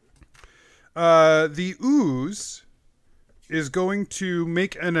 The ooze is going to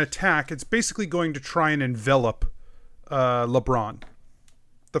make an attack. It's basically going to try and envelop LeBron.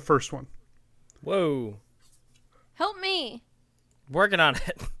 The first one. Whoa. Help me. Working on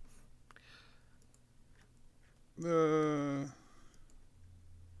it.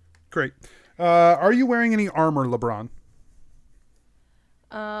 Great. Are you wearing any armor, LeBron?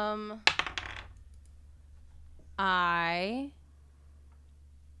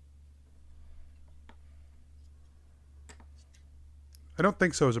 I don't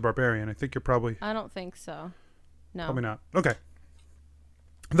think so as a barbarian. I think you're probably... I don't think so. No. Probably not. Okay.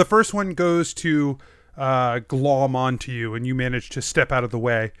 The first one goes to glom onto you, and you manage to step out of the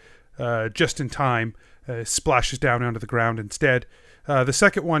way just in time. Splashes down onto the ground instead. The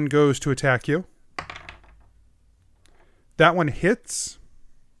second one goes to attack you. That one hits.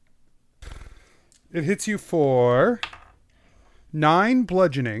 It hits you for 9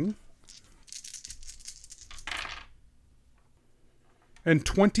 bludgeoning and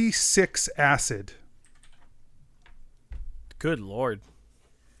 26 acid. Good Lord.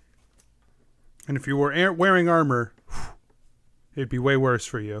 And if you were wearing armor, it'd be way worse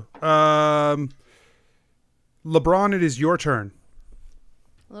for you. LeBron, it is your turn.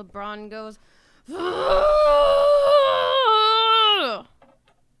 LeBron goes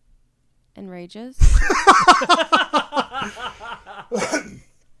and rages.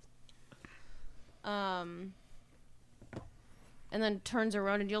 And then turns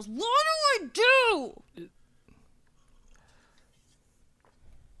around and yells, "What do I do?"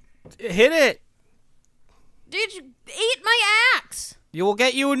 Hit it. Did you eat my axe? You will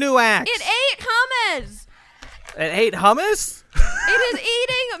get you a new axe. It ate hummus. It ate hummus? It is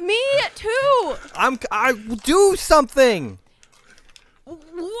eating me too. I will do something.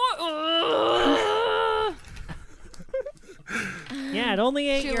 What? Yeah, it only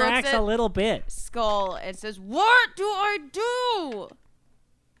ate She your looks axe at a little bit. Skull and says, "What do I do?"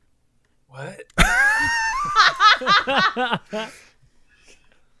 What?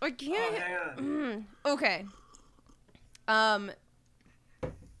 I can't. Hang on. Okay.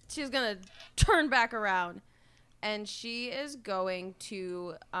 She's gonna turn back around, and she is going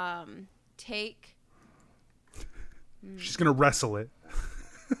to take. She's going to wrestle it.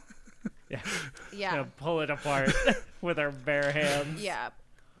 Yeah. Gonna pull it apart with her bare hands. Yeah.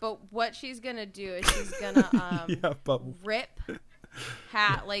 But what she's gonna do is she's gonna Yeah, but rip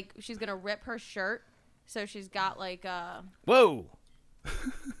she's gonna rip her shirt, so she's got like a. Whoa.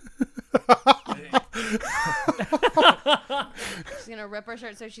 She's gonna rip her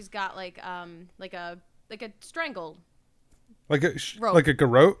shirt, so she's got like a strangle. like a Rope. like a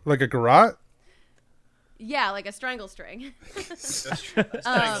garrote, like a garrote. Yeah, like a strangle string.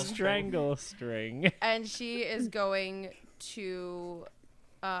 Strangle string. And she is going to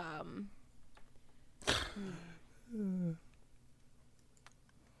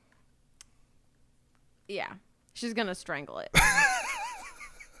yeah, she's gonna strangle it.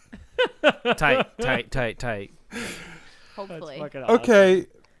 Tight. Hopefully. Fucking awesome. Okay,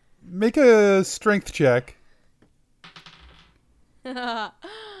 make a strength check. No,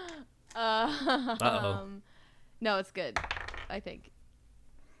 it's good. I think.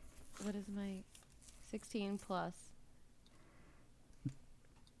 What is my 16 plus?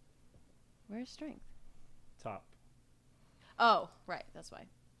 Where's strength? Top. Oh, right. That's why.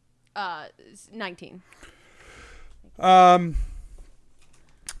 19.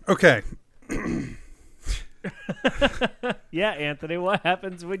 Okay. Yeah, Anthony, what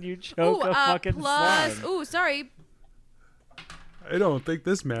happens when you choke a fucking plus. slime? Ooh, sorry. I don't think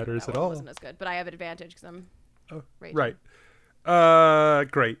this matters That at one all. wasn't as good, but I have advantage because I'm raging. Right.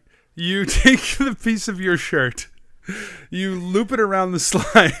 Great. You take the piece of your shirt, you loop it around the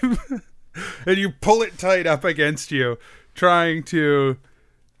slime, and you pull it tight up against you, trying to...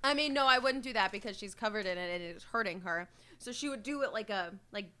 I mean, no, I wouldn't do that because she's covered in it and it's hurting her. So she would do it like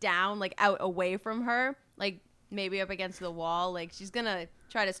down, like out away from her, like maybe up against the wall. Like she's gonna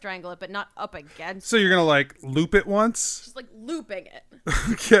try to strangle it, but not up against. So you're going to, like, loop it once? She's like looping it.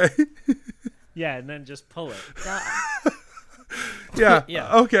 Okay. Yeah, and then just pull it. Duh. Yeah.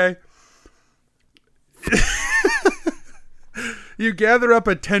 Yeah. Okay. You gather up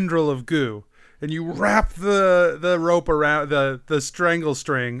a tendril of goo and you wrap the rope around the strangle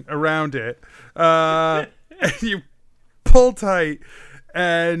string around it. And you pull tight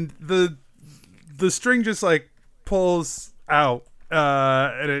and the string just like pulls out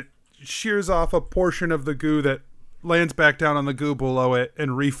and it shears off a portion of the goo that lands back down on the goo below it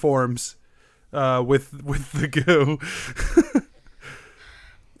and reforms with the goo.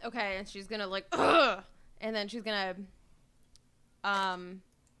 Okay, and she's gonna like, ugh! And then she's gonna,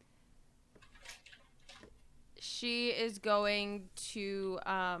 she is going to,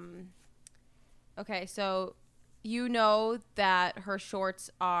 okay, so you know that her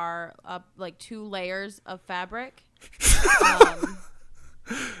shorts are like 2 layers of fabric,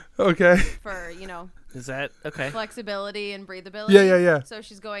 Okay. for, you know, Is that okay? flexibility and breathability. Yeah. So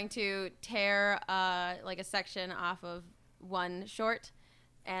she's going to tear like a section off of one short.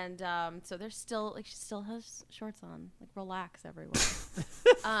 And so there's still like she still has shorts on. Like relax, everyone.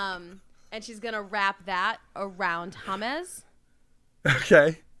 And she's gonna wrap that around James.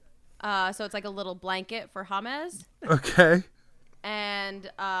 Okay. So it's like a little blanket for James. Okay. And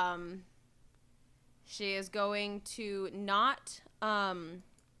she is going to not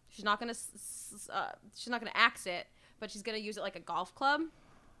she's not gonna axe it, but she's gonna use it like a golf club.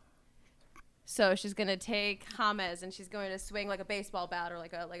 So she's gonna take James and she's going to swing like a baseball bat or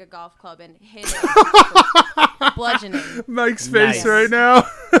like a golf club and hit it, bludgeoning. Mike's face Nice. right now.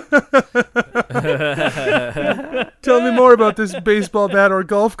 Tell me more about this baseball bat or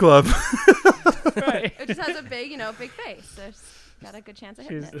golf club. Right. It just has a big, big face. So she's got a good chance of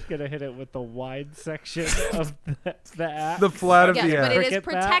hitting She's it. going to hit it with the wide section of the axe. The flat of Yes, the but axe. it is Cricket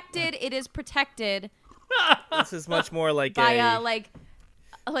bat? protected. It is protected This is much more like by a like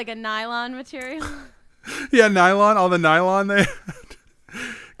a nylon material. Yeah, nylon. All the nylon there.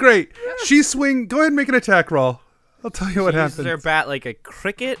 Great. She swing. Go ahead and make an attack roll. I'll tell you what uses happens. their bat like a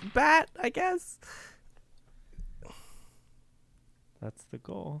cricket bat, I guess. That's the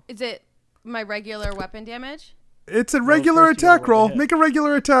goal. Is it my regular weapon damage? It's a regular first you gotta attack roll roll. the hit. Make a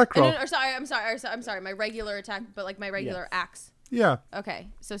regular attack roll. No, I'm sorry. My regular attack, but like my regular Yes. axe. Yeah. Okay,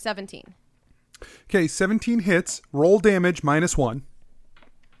 so 17. Okay, 17 hits. Roll damage -1.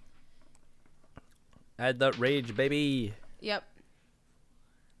 Add that rage, baby. Yep.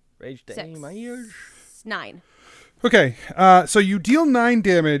 Rage to 6. my ears. 9. Okay, so you deal 9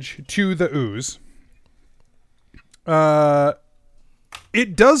 damage to the ooze.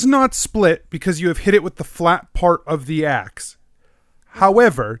 It does not split because you have hit it with the flat part of the axe.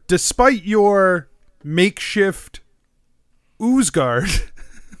 However, despite your makeshift ooze guard,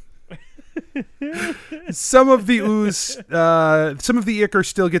 some of the ooze, some of the ichor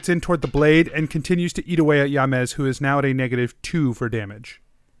still gets in toward the blade and continues to eat away at Yamez, who is now at a -2 for damage.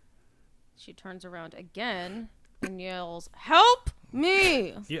 She turns around again and yells, "Help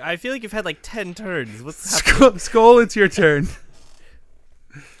me!" I feel like you've had like 10 turns. What's happening? Skull, it's your turn.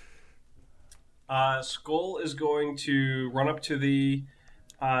 Skull is going to run up to the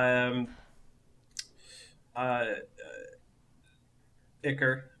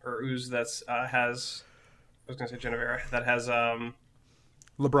Ichor or ooze that's has. I was going to say Genevera that has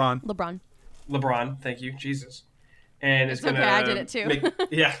LeBron. LeBron. Thank you, Jesus. And It's it's going okay, to I did it too.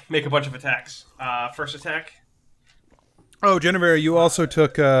 make a bunch of attacks. First attack. Oh, Genevera, you also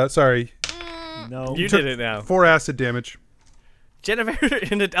took, sorry, No. You did it now. 4 acid damage. Jennifer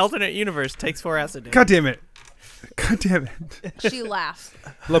in an alternate universe takes 4 acid damage. God damn it. God damn it. She laughs.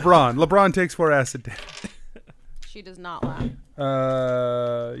 LeBron takes 4 acid damage. She does not laugh.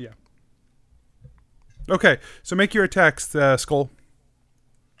 Yeah. Okay, so make your attacks, Skull.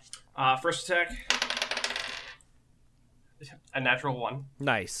 First attack. A natural 1.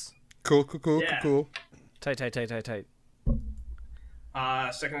 Nice. Cool. Yeah. Tight.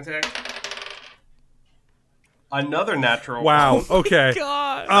 Second attack. Another natural Wow. 1. Okay.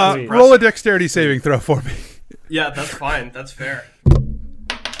 God. Roll a dexterity saving throw for me. Yeah, that's fine. That's fair.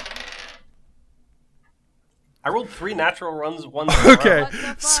 I rolled 3 natural ones, 1 Okay. What the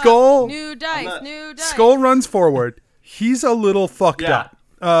fuck? Skull. New dice. not- New dice. Skull runs forward. He's a little fucked Yeah.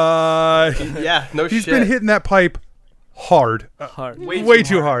 up. Yeah, no He's shit. been hitting that pipe hard. Hard. Way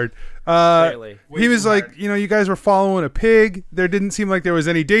too hard. Clearly. Way He was too like, hard. you guys were following a pig. There didn't seem like there was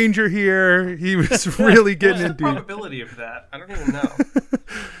any danger here. He was really getting What's the into probability of that? I don't even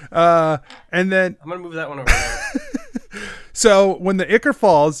know. and then I'm gonna move that one over there. so when the Ichor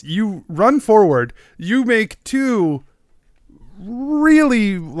falls, you run forward. You make 2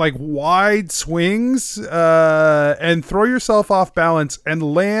 really like wide swings and throw yourself off balance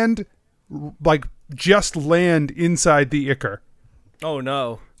and land land inside the Ichor. Oh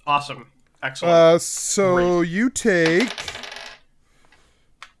no. Awesome. Excellent. So Great. you take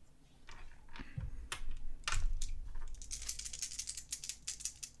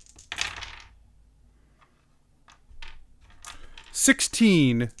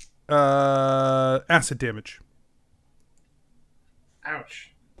 16 acid damage.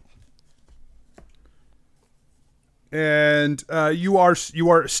 Ouch. And you are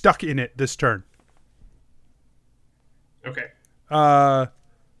stuck in it this turn. Okay.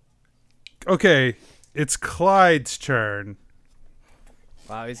 Okay, it's Clyde's turn.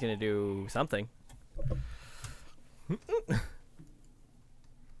 Wow, he's gonna do something.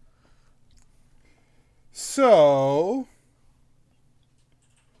 So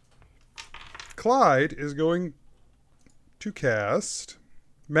Clyde is going to cast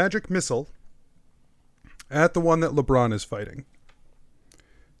Magic Missile at the one that LeBron is fighting.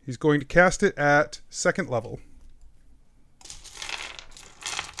 He's going to cast it at 2nd level.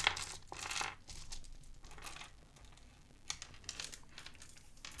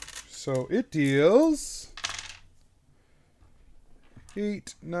 So it deals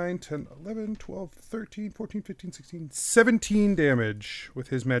 8, 9, 10, 11, 12, 13, 14, 15, 16, 17 damage with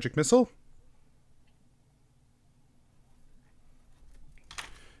his magic missile.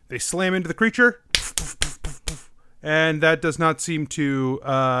 They slam into the creature, and that does not seem to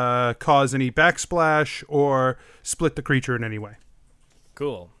cause any backsplash or split the creature in any way.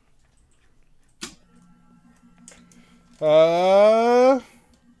 Cool.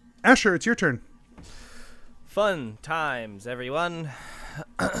 Asher, it's your turn. Fun times, everyone.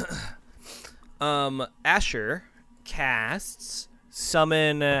 Asher casts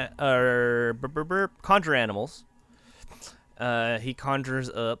summon conjure animals. He conjures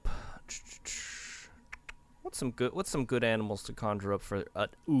up. What's some good animals to conjure up for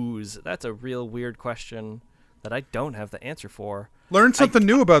ooze? That's a real weird question that I don't have the answer for. Learn something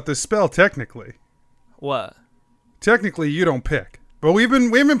new about this spell. Technically, you don't pick. But we haven't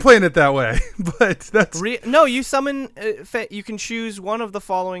been playing it that way. But that's no. You summon. You can choose one of the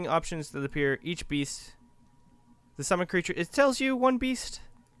following options that appear. Each beast, the summon creature. It tells you one beast.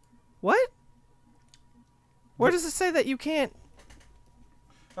 What? Where does it say that you can't?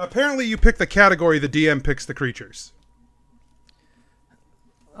 Apparently, you pick the category. The DM picks the creatures.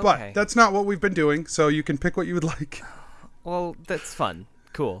 Okay. But that's not what we've been doing. So you can pick what you would like. Well, that's fun.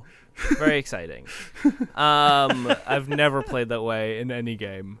 Cool. Very exciting. I've never played that way in any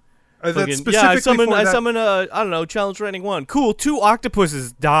game. That's Fucking- specifically I summon a, I don't know, challenge rating 1. Cool, 2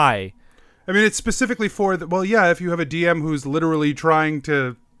 octopuses die. I mean, it's specifically for the. Well, yeah, if you have a DM who's literally trying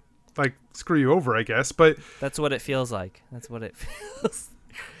to, like, screw you over, I guess. But That's what it feels like. That's what it feels.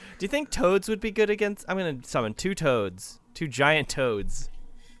 Do you think toads would be good against? I'm gonna summon 2 toads, 2 giant toads.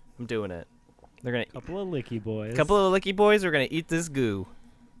 I'm doing it. They're gonna Couple of licky boys. couple of licky boys are gonna eat this goo.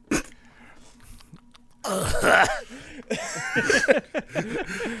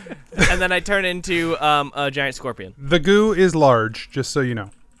 And then I turn into a giant scorpion. the goo is large, just so you know.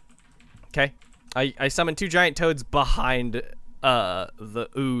 Okay. I summon 2 giant toads behind the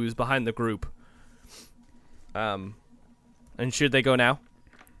ooze, behind the group. And should they go now?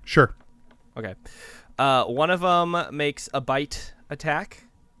 Sure. Okay. One of them makes a bite attack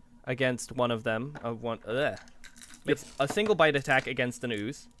against one of them. Makes a single bite attack against an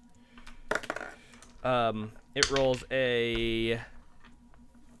ooze. It rolls a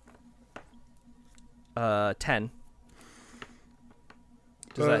 10.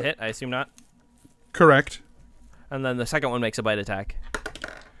 Does that hit? I assume not. Correct. And then the second one makes a bite attack.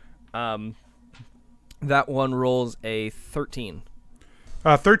 That one rolls a 13.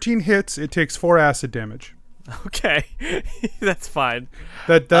 13 hits. It takes 4 acid damage. Okay, that's fine.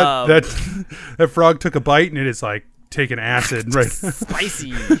 That frog took a bite and it is like taking acid right.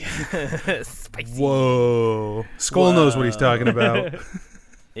 Spicy. Spicy. Whoa. Skull knows what he's talking about.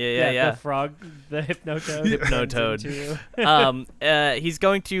 Yeah. The frog, the Hypnotoad. He's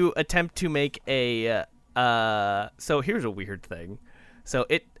going to attempt to make a. So here's a weird thing. So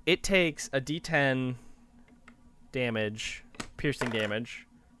it takes a D10 damage, piercing damage.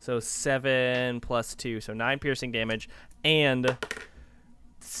 So 7 plus 2, so 9 piercing damage and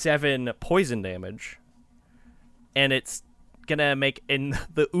 7 poison damage. And it's gonna make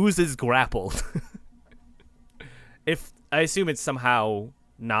the ooze is grappled. If I assume it's somehow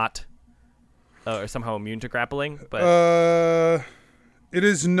not or somehow immune to grappling, but it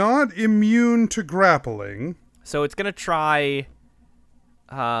is not immune to grappling. So it's gonna try.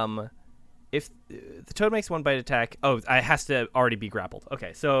 If the toad makes one bite attack, it has to already be grappled.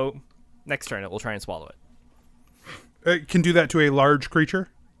 Okay, so next turn it will try and swallow it. It can do that to a large creature.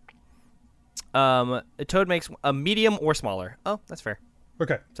 A toad makes a medium or smaller. Oh, that's fair.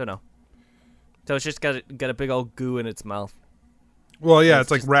 Okay. So no. So it's just got a big old goo in its mouth. Well, yeah,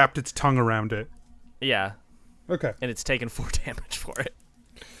 it's like wrapped its tongue around it. Yeah. Okay. And it's taken 4 damage for it.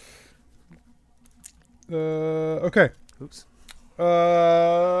 Okay. Oops.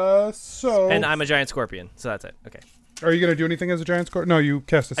 And I'm a giant scorpion, so that's it. Okay. Are you gonna do anything as a giant scorpion? No, you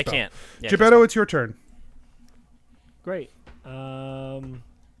cast a spell. I can't. Yeah, Gebetto, it's your turn. Great.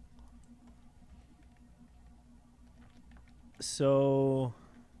 So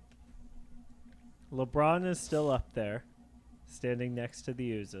LeBron is still up there, standing next to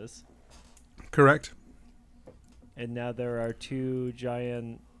the oozes. Correct. And now there are 2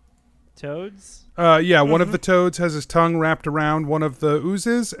 giant toads. Yeah, one of the toads has his tongue wrapped around one of the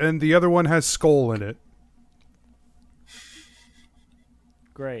oozes, and the other one has skull in it.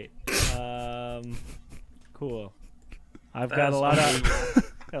 Great. Cool. I've got a lot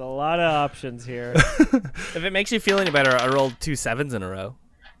of options here. If it makes you feel any better, I rolled 2 7s in a row.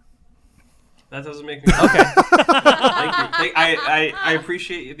 That doesn't make me okay. Thank you. I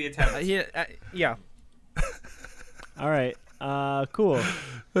appreciate the attempt. Yeah. All right. Cool.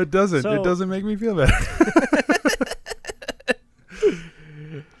 It doesn't make me feel better.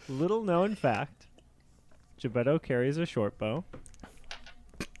 Little known fact: Gebetto carries a short bow.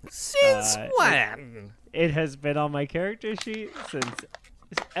 Since when? It has been on my character sheet since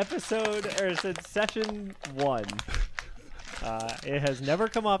since session 1. It has never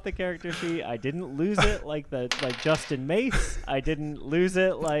come off the character sheet. I didn't lose it like Justin Mace. I didn't lose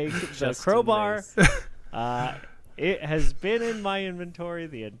it like the crowbar. It has been in my inventory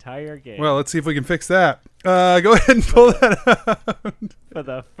the entire game. Well, let's see if we can fix that. Go ahead and pull that out. For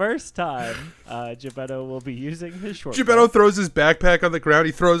the first time, Gebetto will be using his short bow. Gebetto throws his backpack on the ground.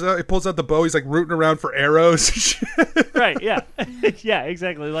 He pulls out the bow. He's like rooting around for arrows. Right, yeah. Yeah,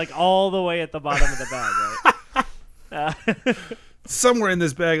 exactly. Like all the way at the bottom of the bag, right? Somewhere in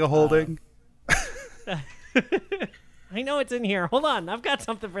this bag of holding. I know it's in here. Hold on. I've got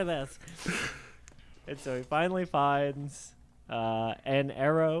something for this. And so he finally finds an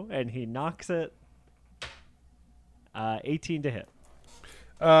arrow, and he knocks it. 18 to hit.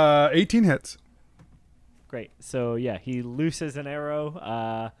 18 hits. Great. So, yeah, he looses an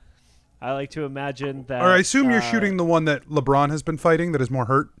arrow. I like to imagine that... Or I assume you're shooting the one that LeBron has been fighting that is more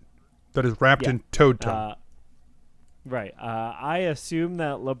hurt, that is wrapped in toad tongue. Right. I assume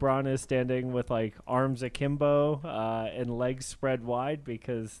that LeBron is standing with, like, arms akimbo and legs spread wide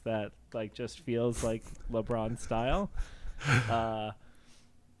because that, like, just feels like LeBron style.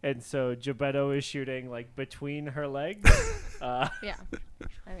 And so Gebetto is shooting, like, between her legs. Yeah.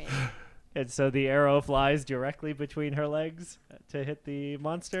 I mean... And so the arrow flies directly between her legs to hit the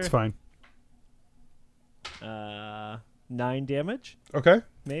monster. It's fine. 9 damage. Okay.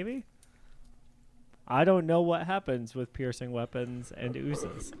 Maybe. I don't know what happens with piercing weapons and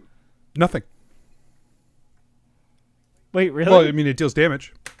oozes. Nothing. Wait, really? Well, I mean, it deals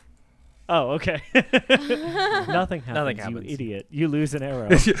damage. Oh, okay. Nothing happens, Nothing happens. you idiot. You lose an arrow.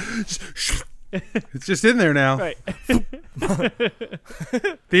 It's just in there now. Right.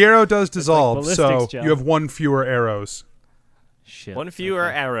 The arrow does dissolve, like so ballistics, Joe. you have 1 fewer arrows. Shit. 1 fewer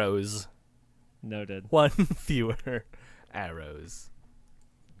Okay. arrows. Noted. 1 fewer arrows.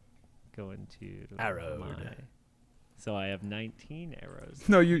 Going to Arrowed. So I have 19 arrows.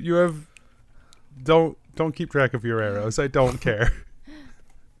 No, you have... Don't keep track of your arrows. I don't care.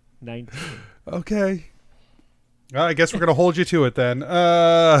 19. Okay. I guess we're going to hold you to it then.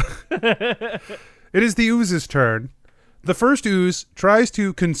 it is the ooze's turn. The first ooze tries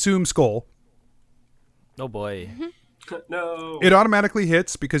to consume Skull. Oh boy. No. It automatically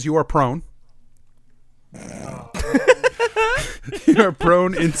hits because you are prone. You are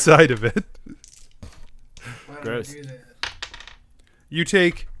prone inside of it. Why did Gross. I do that? You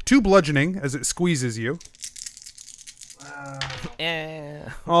take 2 bludgeoning as it squeezes you.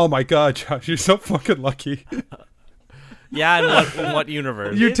 Oh my god, Josh, you're so fucking lucky. Yeah, in what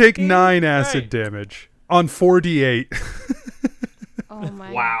universe? You take 9 acid damage on 4d8. Oh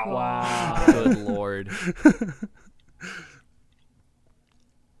my Wow. god. Wow. Good lord.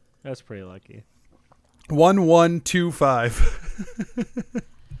 That's pretty lucky. 1, 1, 2, 5.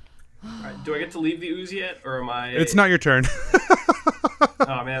 Alright, do I get to leave the ooze yet, or am I? It's not your turn.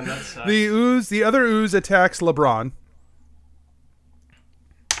 Oh man, that sucks. The other ooze attacks LeBron.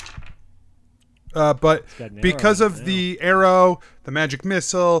 But got an arrow because in of it, the arrow, the magic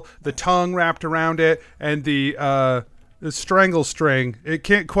missile, the tongue wrapped around it, and the strangle string, it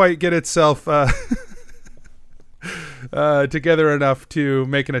can't quite get itself together enough to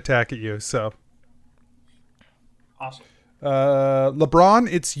make an attack at you. So, Awesome.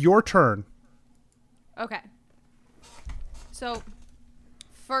 LeBron, it's your turn. Okay. So,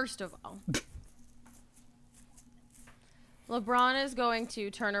 first of all, LeBron is going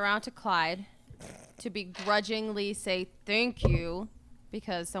to turn around to Clyde to begrudgingly say thank you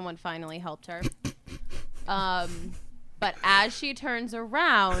because someone finally helped her. But as she turns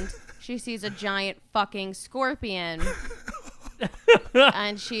around, she sees a giant fucking scorpion.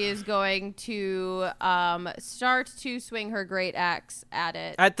 And she is going to start to swing her great axe at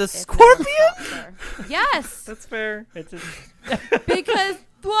it. At the if no one scorpion? stops her. Yes, That's fair. because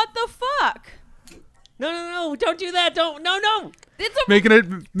what the fuck? No, don't do that. No. It's a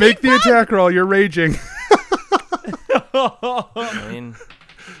Make the attack roll. You're raging. I mean,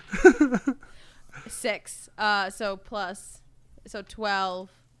 6. So 12.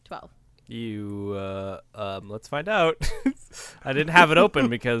 you let's find out. I didn't have it open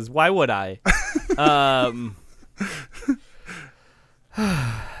because why would I?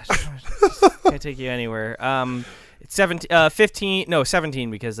 Can't take you anywhere. It's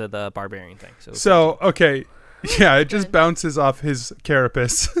 17 because of the barbarian thing. So, okay. Yeah, it just bounces off his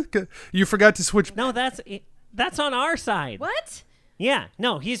carapace. You forgot to switch. No, that's on our side. What? Yeah,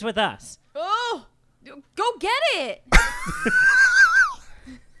 no, he's with us. Oh, go get it.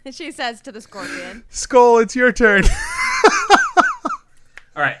 She says to the scorpion. Skull, it's your turn.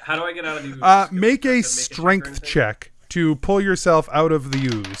 Alright, how do I get out of the ooze? Make a Make strength check to pull yourself out of the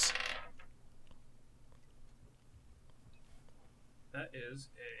ooze. That is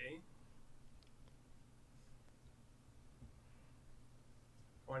a...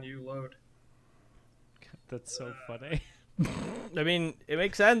 On you, load. That's so funny. I mean, it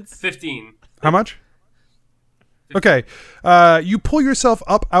makes sense. 15. How much? Okay. You pull yourself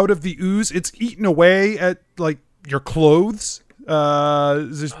up out of the ooze. It's eaten away at, like, your clothes.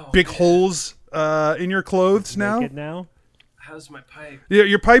 There's big holes in your clothes now. Naked now? How's my pipe? Yeah,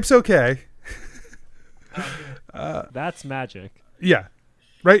 your pipe's okay. That's magic. Yeah.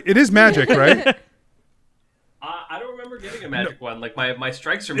 Right? It is magic, right? I don't remember getting a magic one. Like, my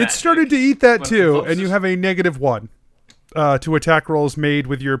strikes are magic. It started to eat that but too, the and you closest- have a -1 to attack rolls made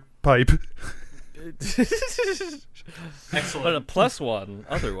with your pipe. Excellent. But a +1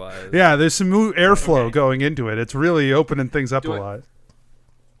 otherwise. Yeah, there's some airflow going into it. It's really opening things up Do a I- lot.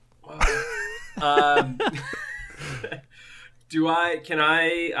 Can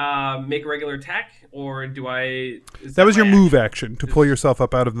I make a regular attack, or do I? That was your my move action? action to pull yourself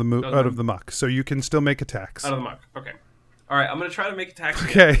up out of the was out my- of the muck, so you can still make attacks. Out of the muck. Okay. All right, I'm gonna try to make attacks.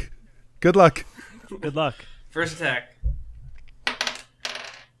 Again. Okay, good luck. Good luck. First attack. Okay.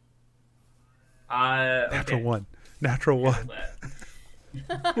 Natural one.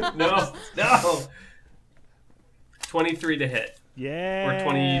 No. 23 to hit. Yeah. Or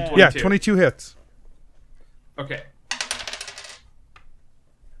 20. Yeah, 22. 22 hits. Okay.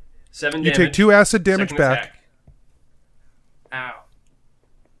 7 You damage. take 2 acid damage Second back. attack. Ow.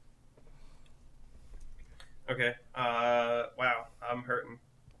 Okay. Wow. I'm hurting.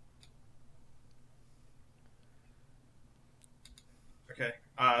 Okay.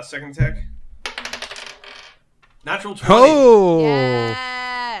 Second attack. Natural 20. Oh.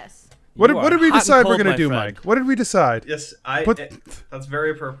 Yes. What You did are we hot and decide we're cold, gonna my do, friend. Mike? What did we decide? Yes, that's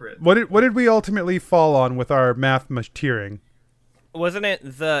very appropriate. What did we ultimately fall on with our math tiering? Wasn't it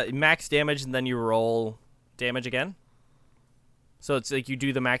the max damage and then you roll damage again? So it's like you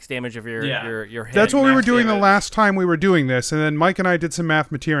do the max damage of your Yeah. your hit. That's what we were max doing the damage. last time we were doing this, and then Mike and I did some math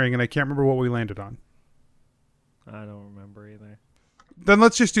tiering, and I can't remember what we landed on. I don't remember either. then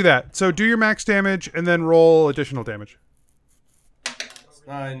let's just do that. So do your max damage and then roll additional damage.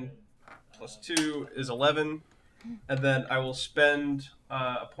 9 plus 2 is 11. And then I will spend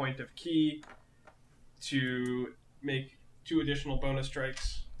a point of key to make 2 additional bonus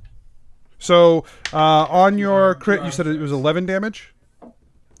strikes. So on your crit, you said it was 11 damage.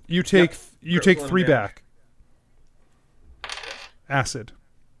 You take Crit 3 11 back. Acid.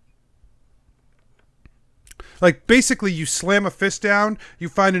 Like, basically, you slam a fist down, you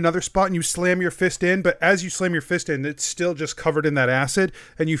find another spot, and you slam your fist in, but as you slam your fist in, it's still just covered in that acid,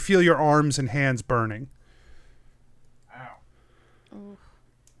 and you feel your arms and hands burning. Ow.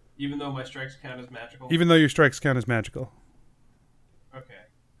 Even though my strikes count as magical? Even though your strikes count as magical. Okay.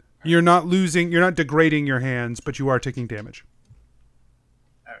 You're not degrading your hands, but you are taking damage.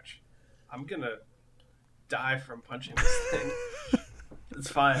 Ouch. I'm gonna die from punching this thing. It's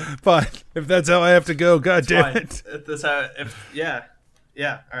fine. Fine. If that's how I have to go, god damn it. If that's how, yeah.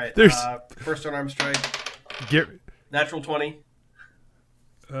 All right. There's- First unarmed strike. Natural 20.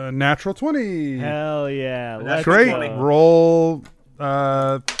 Natural 20. Hell yeah. That's Great. 20. Roll.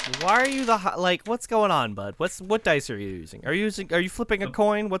 Why are you what's going on, bud? What dice are you using? Are you flipping a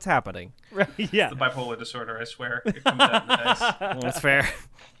coin? What's happening? Yeah. The bipolar disorder, I swear. It comes out in the dice. That's fair.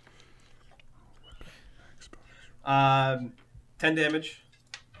 10 damage.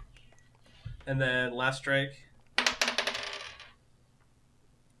 And then last strike. I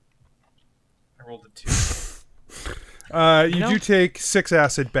rolled a 2. You do take 6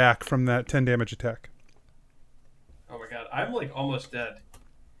 acid back from that 10 damage attack. Oh my god, I'm like almost dead.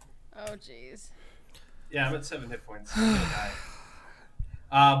 Oh, jeez. Yeah, I'm at 7 hit points. I'm gonna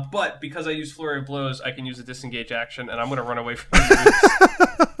die. But because I use Flurry of Blows, I can use a disengage action, and I'm gonna run away from you.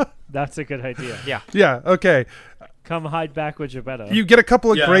 That's a good idea. Yeah. Yeah, okay. Come hide back with Geppetto. You get a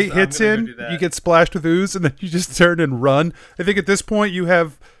couple of Yeah, great I'm hits gonna go in. do that. You get splashed with ooze, and then you just turn and run. I think at this point you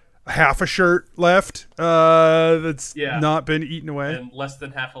have half a shirt left that's Yeah. not been eaten away. And less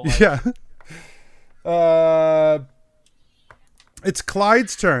than half a life. Yeah. It's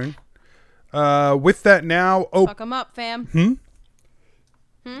Clyde's turn. With that now... Fuck him up, fam.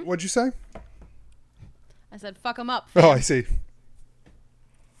 What'd you say? I said fuck him up, fam. Oh, I see.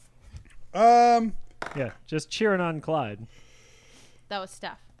 Yeah, just cheering on Clyde. That was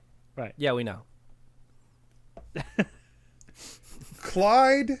Steph. Right. Yeah, we know.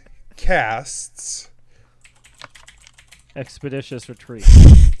 Clyde casts... Expeditious retreat.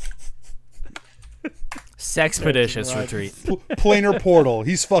 Sexpeditious retreat. Planar portal.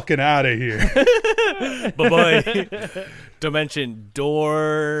 He's fucking out of here. Bye-bye. Dimension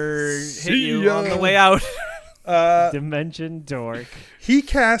door hit you ya. on the way out. Dimension dork. He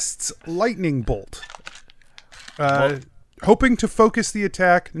casts lightning bolt. Hoping to focus the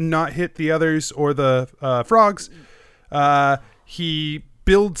attack, not hit the others or the frogs. He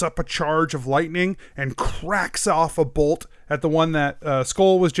builds up a charge of lightning and cracks off a bolt at the one that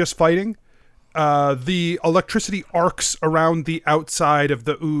Skull was just fighting. The electricity arcs around the outside of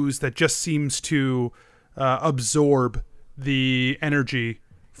the ooze that just seems to absorb the energy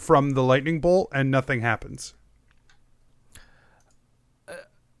from the lightning bolt, and nothing happens.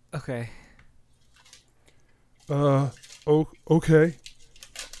 Okay. Okay.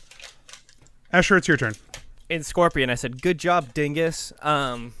 Asher, it's your turn. In Scorpion, I said, "Good job, dingus."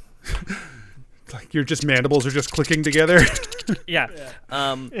 Like your just mandibles are just clicking together. Yeah.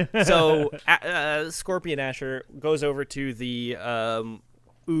 So Scorpion Asher goes over to the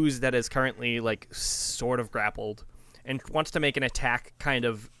ooze that is currently like sort of grappled and wants to make an attack kind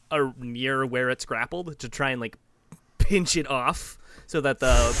of near where it's grappled to try and like pinch it off so that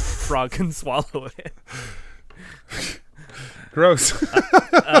the frog can swallow it. Gross. Yeah.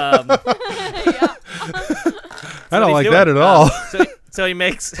 I don't like doing. that at all. So he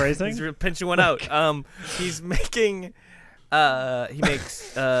makes Phrasing? he's pinching one out. He's making he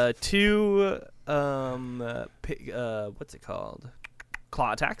makes 2 what's it called?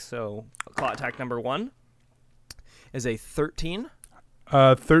 Claw attacks. So claw attack number 1 is a 13,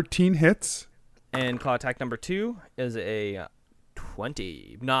 13 hits. and claw attack number 2 is a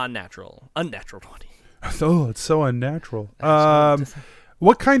 20, unnatural 20. Oh, it's so unnatural.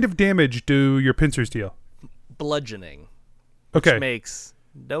 What kind of damage do your pincers deal? Bludgeoning. Okay. Which makes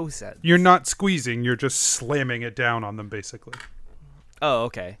no sense. You're not squeezing, you're just slamming it down on them, basically. Oh,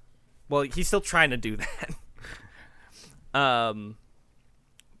 okay. Well, he's still trying to do that.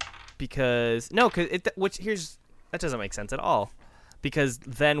 Because that doesn't make sense at all. Because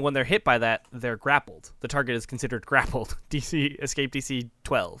then when they're hit by that, they're grappled. The target is considered grappled. Escape DC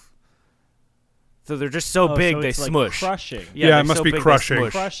 12. So they're just so big so they it's like smush. crushing. Yeah, it they're must so be big they crushing.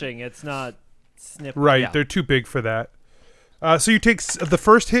 smush. Crushing. It's not snipping. Right, Yeah. they're too big for that. So you take the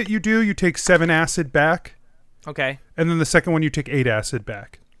first hit you take 7 acid back, Okay. and then the second one you take 8 acid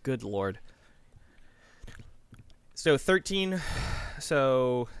back. Good lord. So 13.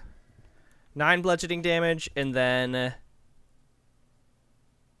 So 9 bludgeoning damage, and then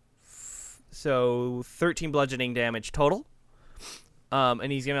so 13 bludgeoning damage total.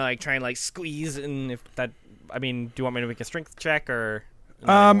 And he's gonna like try and like squeeze, and if that, I mean, do you want me to make a strength check or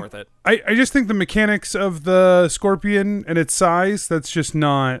not even worth it? I just think the mechanics of the scorpion and its size, that's just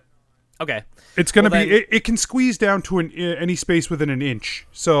not. Okay. It's gonna Well, be. then- It can squeeze down to any space within an inch.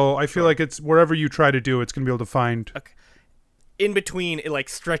 So I feel like it's wherever you try to do, it's gonna be able to find. Okay. In between, it like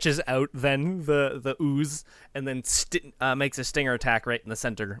stretches out then the ooze, and then makes a stinger attack right in the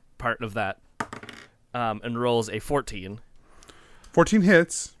center part of that, and rolls a 14, 14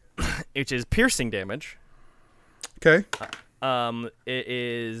 hits. which is piercing damage. Okay. It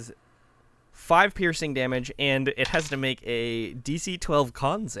is 5 piercing damage, and it has to make a DC 12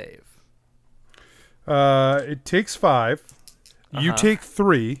 con save. It takes 5. You take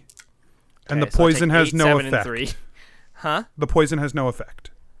 3, and the Okay, so I poison take has 8, no 7, effect. and 3. Huh? The poison has no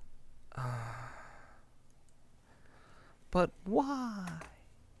effect. But why?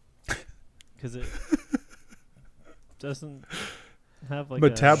 Because it doesn't have like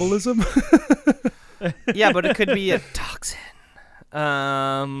Metabolism. Yeah, but it could be a toxin.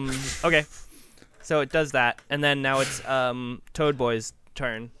 Okay. So it does that, and then now it's Toad Boy's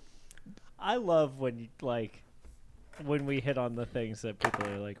turn. I love when you when we hit on the things that people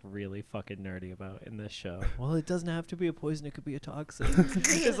are like really fucking nerdy about in this show. Well, it doesn't have to be a poison; it could be a toxin.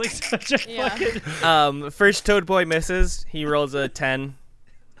 It's like such a Yeah. fucking. First Toad Boy misses. He rolls a 10,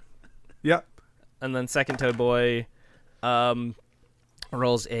 Yeah. and then second Toad Boy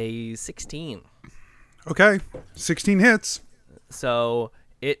rolls a 16. Okay. 16 hits. So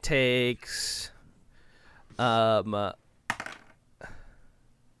it takes 9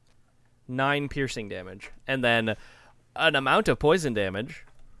 piercing damage, and then an amount of poison damage.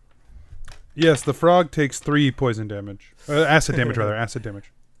 Yes, the frog takes 3 poison damage. Acid damage, rather. Acid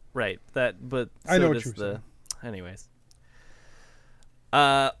damage. Right. That, but I so know what does you were the. saying. Anyways.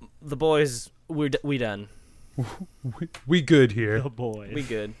 The boys, we done. We good here. Oh boy. We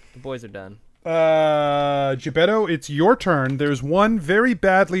good. The boys are done. Gebetto, it's your turn. There's one very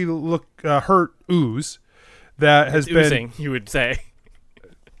badly hurt ooze that has been. Oozing, you would say.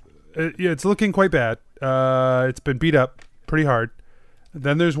 Yeah, it's looking quite bad. It's been beat up pretty hard.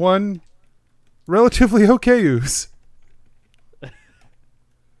 Then there's one relatively okay ooze. It's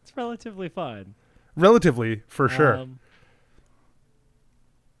relatively fine. Relatively, for sure.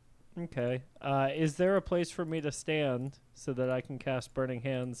 Okay. Is there a place for me to stand so that I can cast Burning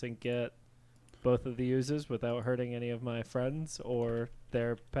Hands and get both of the uses without hurting any of my friends or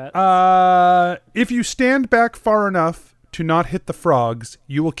their pets? If you stand back far enough to not hit the frogs,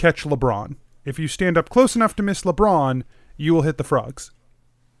 you will catch LeBron. If you stand up close enough to miss LeBron, you will hit the frogs.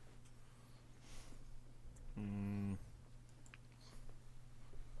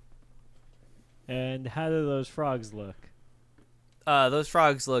 And how do those frogs look? Those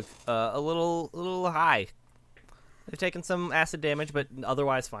frogs look a little high. They've taken some acid damage, but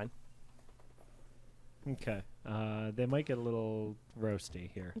otherwise fine. Okay. They might get a little roasty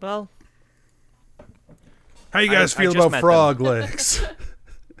here. Well, How you guys I feel just about met frog legs?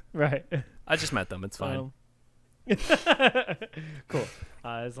 Right. I just met them. It's fine. Cool.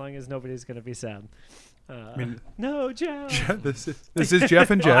 As long as nobody's going to be sad. mean- No, Jeff. this is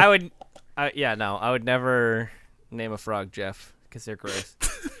Jeff and Jeff. Well, I would never name a frog Jeff because they're gross.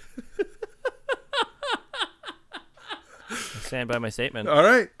 I stand by my statement. All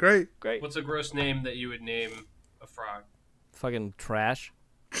right, great. What's a gross name that you would name a frog? Fucking trash.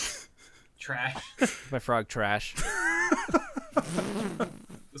 Trash. My frog trash.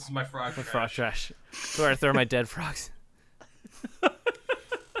 This is my frog. My Trash. frog trash. That's where I throw my dead frogs.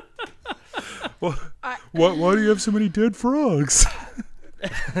 Well, why do you have so many dead frogs?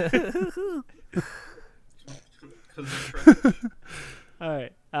 'Cause they're trash. All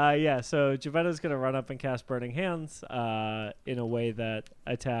right. Yeah, so Javetta's going to run up and cast Burning Hands in a way that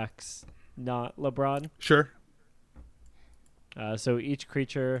attacks not LeBron. Sure. So each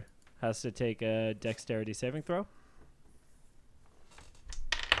creature has to take a dexterity saving throw.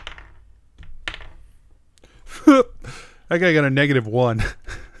 That guy got a -1.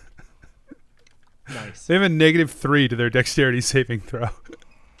 Nice. They have a -3 to their dexterity saving throw.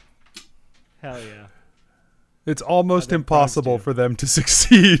 Hell yeah. It's almost their impossible frogs do. for them to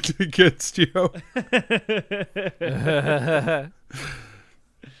succeed against you.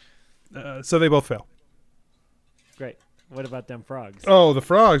 So they both fail. Great. What about them frogs? Oh, the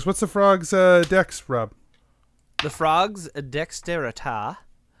frogs. What's the frogs' dex, Rob? The frog's dexterita,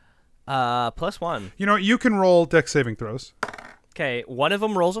 +1. You know, you can roll dex saving throws. Okay, one of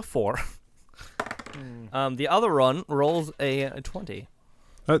them rolls a 4. The other one rolls a 20.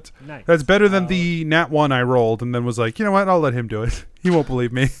 That's Nice. that's better than the nat 1 I rolled, and then was like, you know what? I'll let him do it. He won't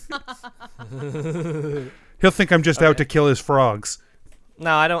believe me. He'll think I'm just out to kill his frogs.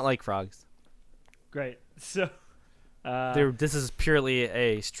 No, I don't like frogs. Great. So, This is purely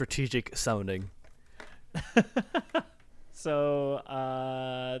a strategic summoning. so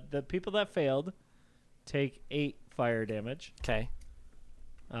the people that failed take 8 fire damage, Okay,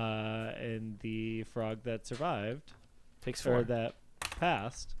 and the frog that survived takes or 4. that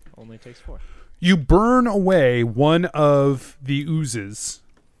passed only takes 4. You burn away one of the oozes.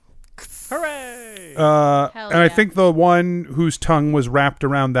 Hooray! Hell And I yeah. think the one whose tongue was wrapped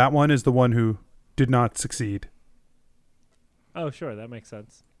around that one is the one who did not succeed. Oh, sure, that makes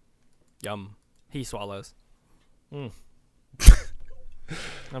sense. Yum. He swallows. I'm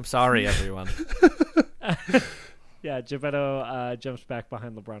sorry, everyone. Yeah, Geppetto jumps back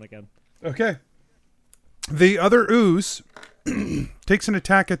behind LeBron again. Okay. The other ooze takes an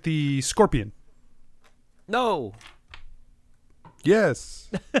attack at the scorpion. No. Yes,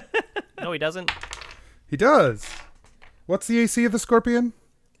 No, he doesn't. he does. What's the AC of the scorpion?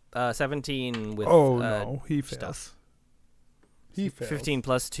 17 with No, he fails. stuff. He fails. 15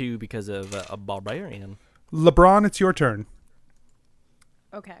 +2 because of a barbarian. LeBron, it's your turn.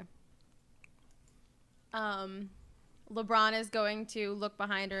 Okay. LeBron is going to look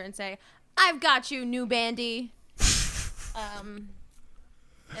behind her and say, "I've got you, new bandy." And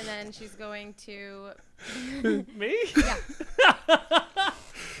then she's going to. Me? Yeah.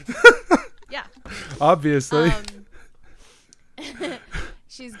 Yeah. Obviously.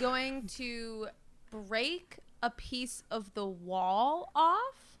 She's going to break a piece of the wall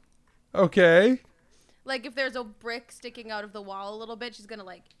off. Okay. Like if there's a brick sticking out of the wall a little bit, she's gonna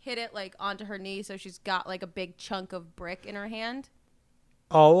like hit it like onto her knee, so she's got like a big chunk of brick in her hand,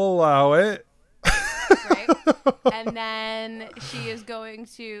 I'll allow it. right? And then she is going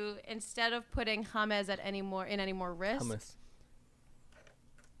to, instead of putting hummus in any more wrists, Hummus.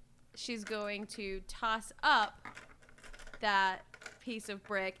 she's going to toss up that piece of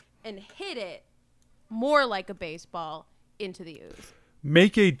brick and hit it more like a baseball into the ooze.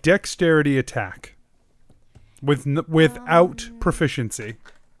 Make a dexterity attack without proficiency.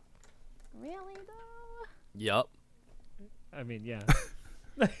 Really though? Yup. I mean, yeah.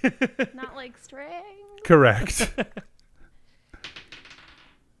 Not like string. Correct.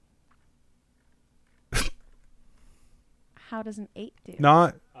 How does an 8 do?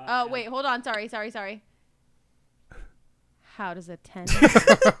 Not. Oh, wait, hold on. Sorry. How does a 10?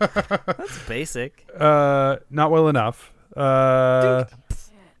 That's basic. Not well enough. Yeah.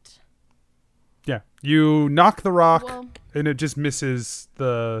 You knock the rock, Well, and it just misses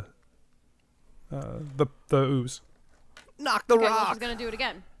the ooze. Knock the okay, well, rock. she's going to do it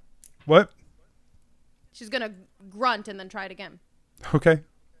again. What? She's going to grunt and then try it again. Okay.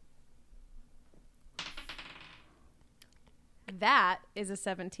 That is a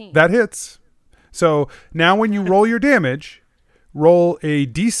 17. That hits. So now when you roll your damage, roll a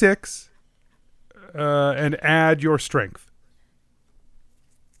d6 and add your strength.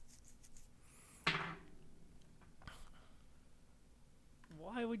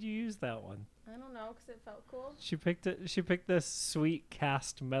 Why would you use that one? I don't know, because it felt cool. She picked this sweet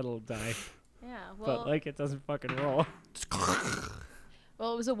cast metal die, Yeah, well, but like it doesn't fucking roll.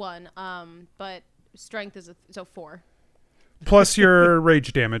 well, it was a 1, but strength is so 4. Plus your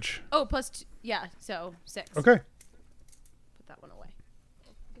rage damage. Oh, plus 2, yeah, so 6. Okay. Put that one away.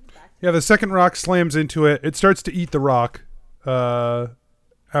 Give it back. Yeah, the second rock slams into it. It starts to eat the rock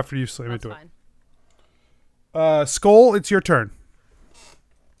after you slam That's into fine. it. Skull, it's your turn.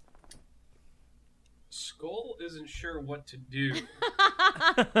 Skull isn't sure what to do.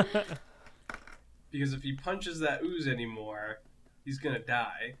 Because if he punches that ooze anymore, he's gonna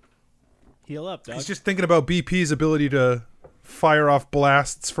die. Heal up, dog. He's just thinking about BP's ability to fire off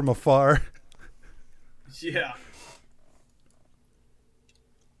blasts from afar. Yeah.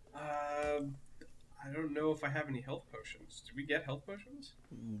 I don't know if I have any health potions. Do we get health potions?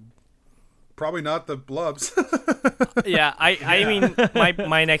 Probably not the blubs. Yeah, I mean,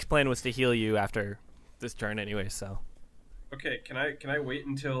 my next plan was to heal you after this turn anyway, so. Okay, can I wait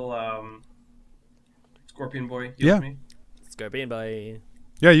until Scorpion Boy heals Yeah. me? Scorpion boy.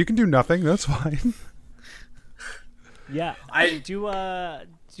 Yeah, you can do nothing. That's fine. Yeah, I- do a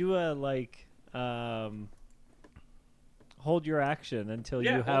like hold your action until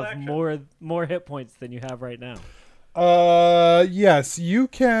Yeah, you hold have action. more hit points than you have right now. Yes, you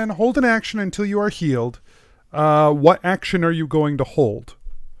can hold an action until you are healed. What action are you going to hold?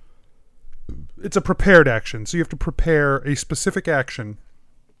 It's a prepared action, so you have to prepare a specific action.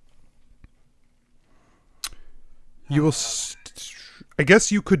 You will... I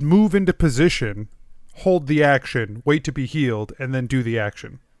guess you could move into position, hold the action, wait to be healed, and then do the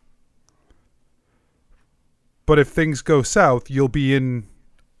action. But if things go south, you'll be in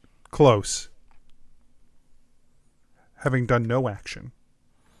close, having done no action.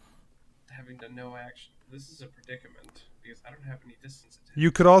 Having done no action. This is a predicament because I don't have any distance attack.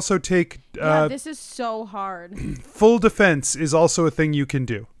 You could also take Yeah, this is so hard. full defense is also a thing you can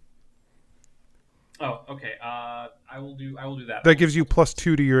do. Oh, okay. I will do that. That gives you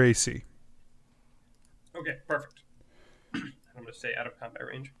 +2 to your AC. Okay, perfect. I'm gonna stay out of combat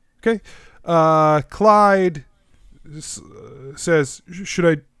range. Okay. Clyde says, "Should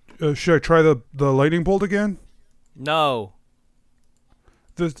I try the lightning bolt again?" No.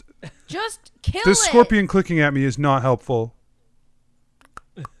 Just kill This it. scorpion clicking at me is not helpful.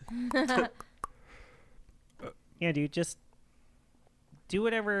 Yeah, dude, just do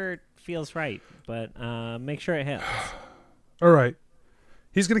whatever feels right, but make sure it hits. All right.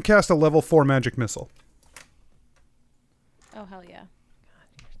 He's going to cast a level 4 magic missile. Oh, hell yeah.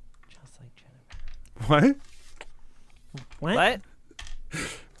 Just like Jennifer. What? What?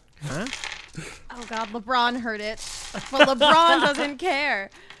 Huh? Oh, God, LeBron heard it. But LeBron doesn't care.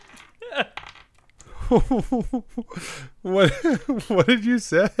 What did you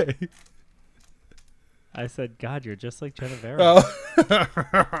say? I said, God, you're just like Jennifer. Oh.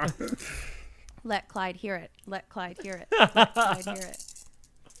 Let Clyde hear it. Let Clyde hear it. Let Clyde hear it.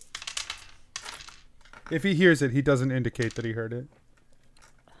 If he hears it, he doesn't indicate that he heard it.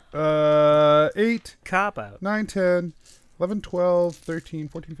 8, Cop out. 9, 10, 11, 12, 13,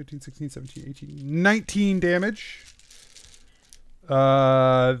 14, 15, 16, 17, 18, 19 damage.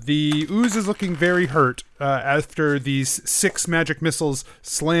 The ooze is looking very hurt after these 6 magic missiles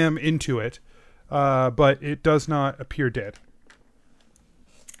slam into it, but it does not appear dead.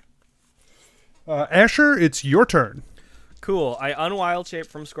 Asher, it's your turn. Cool. I unwild shape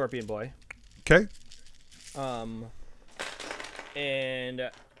from Scorpion Boy. Okay. And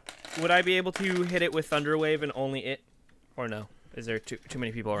would I be able to hit it with Thunder Wave and only it, or no? Is there too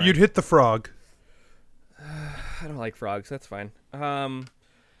many people around? You'd hit the frog. I don't like frogs. That's fine.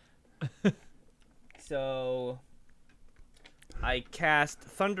 So I cast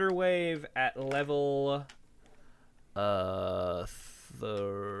Thunder Wave at level. You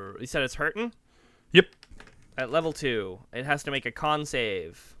said it's hurting? Yep. At level 2, it has to make a con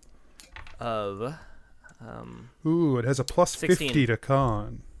save of. Ooh, it has a plus 16. 50 to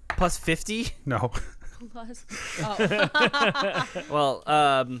con. Plus 50? No. Plus. Oh. Well,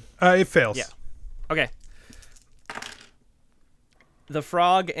 It fails. Yeah. Okay. The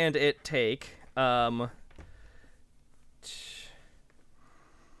frog and it take 15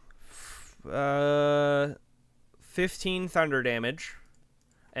 thunder damage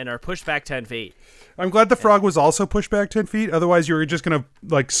and are pushed back 10 feet. I'm glad the frog was also pushed back 10 feet. Otherwise, you were just going to,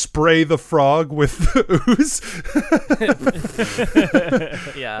 spray the frog with ooze.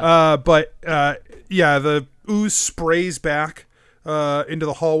 Yeah. Yeah, the ooze sprays back into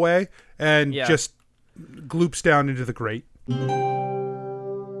the hallway and just gloops down into the grate.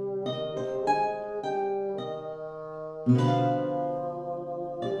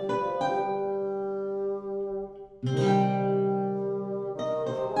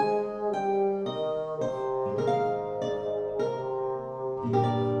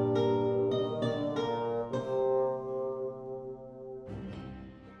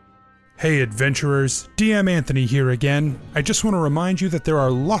 Hey adventurers, DM Anthony here again. I just want to remind you that there are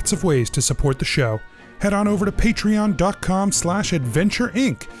lots of ways to support the show. Head on over to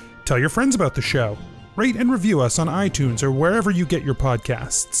patreon.com/adventureinc. Tell your friends about the show. Rate and review us on iTunes or wherever you get your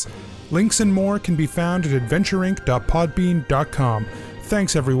podcasts. Links and more can be found at adventureinc.podbean.com.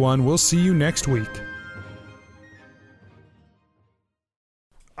 Thanks everyone, we'll see you next week.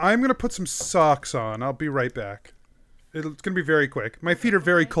 I'm going to put some socks on. I'll be right back. It's going to be very quick. My feet are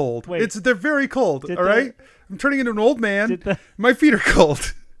very cold. Wait. They're very cold, all right? I'm turning into an old man. Did the- My feet are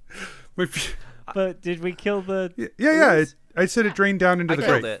cold. My feet... But did we kill the... Yeah. I said it drained down into I the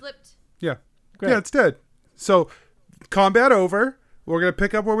killed grate. it. Flipped. Yeah. Great. Yeah, it's dead. So, combat over. We're going to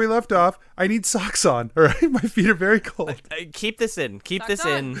pick up where we left off. I need socks on, all right? My feet are very cold. Keep this in. Keep Socks this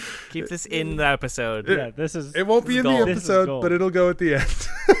in. Keep this in the episode. Yeah, this is... It won't be in the gold. This is episode, gold. but it'll go at the end.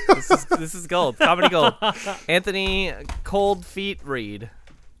 This is gold. Comedy gold. Anthony, cold feet read.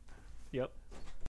 Yep.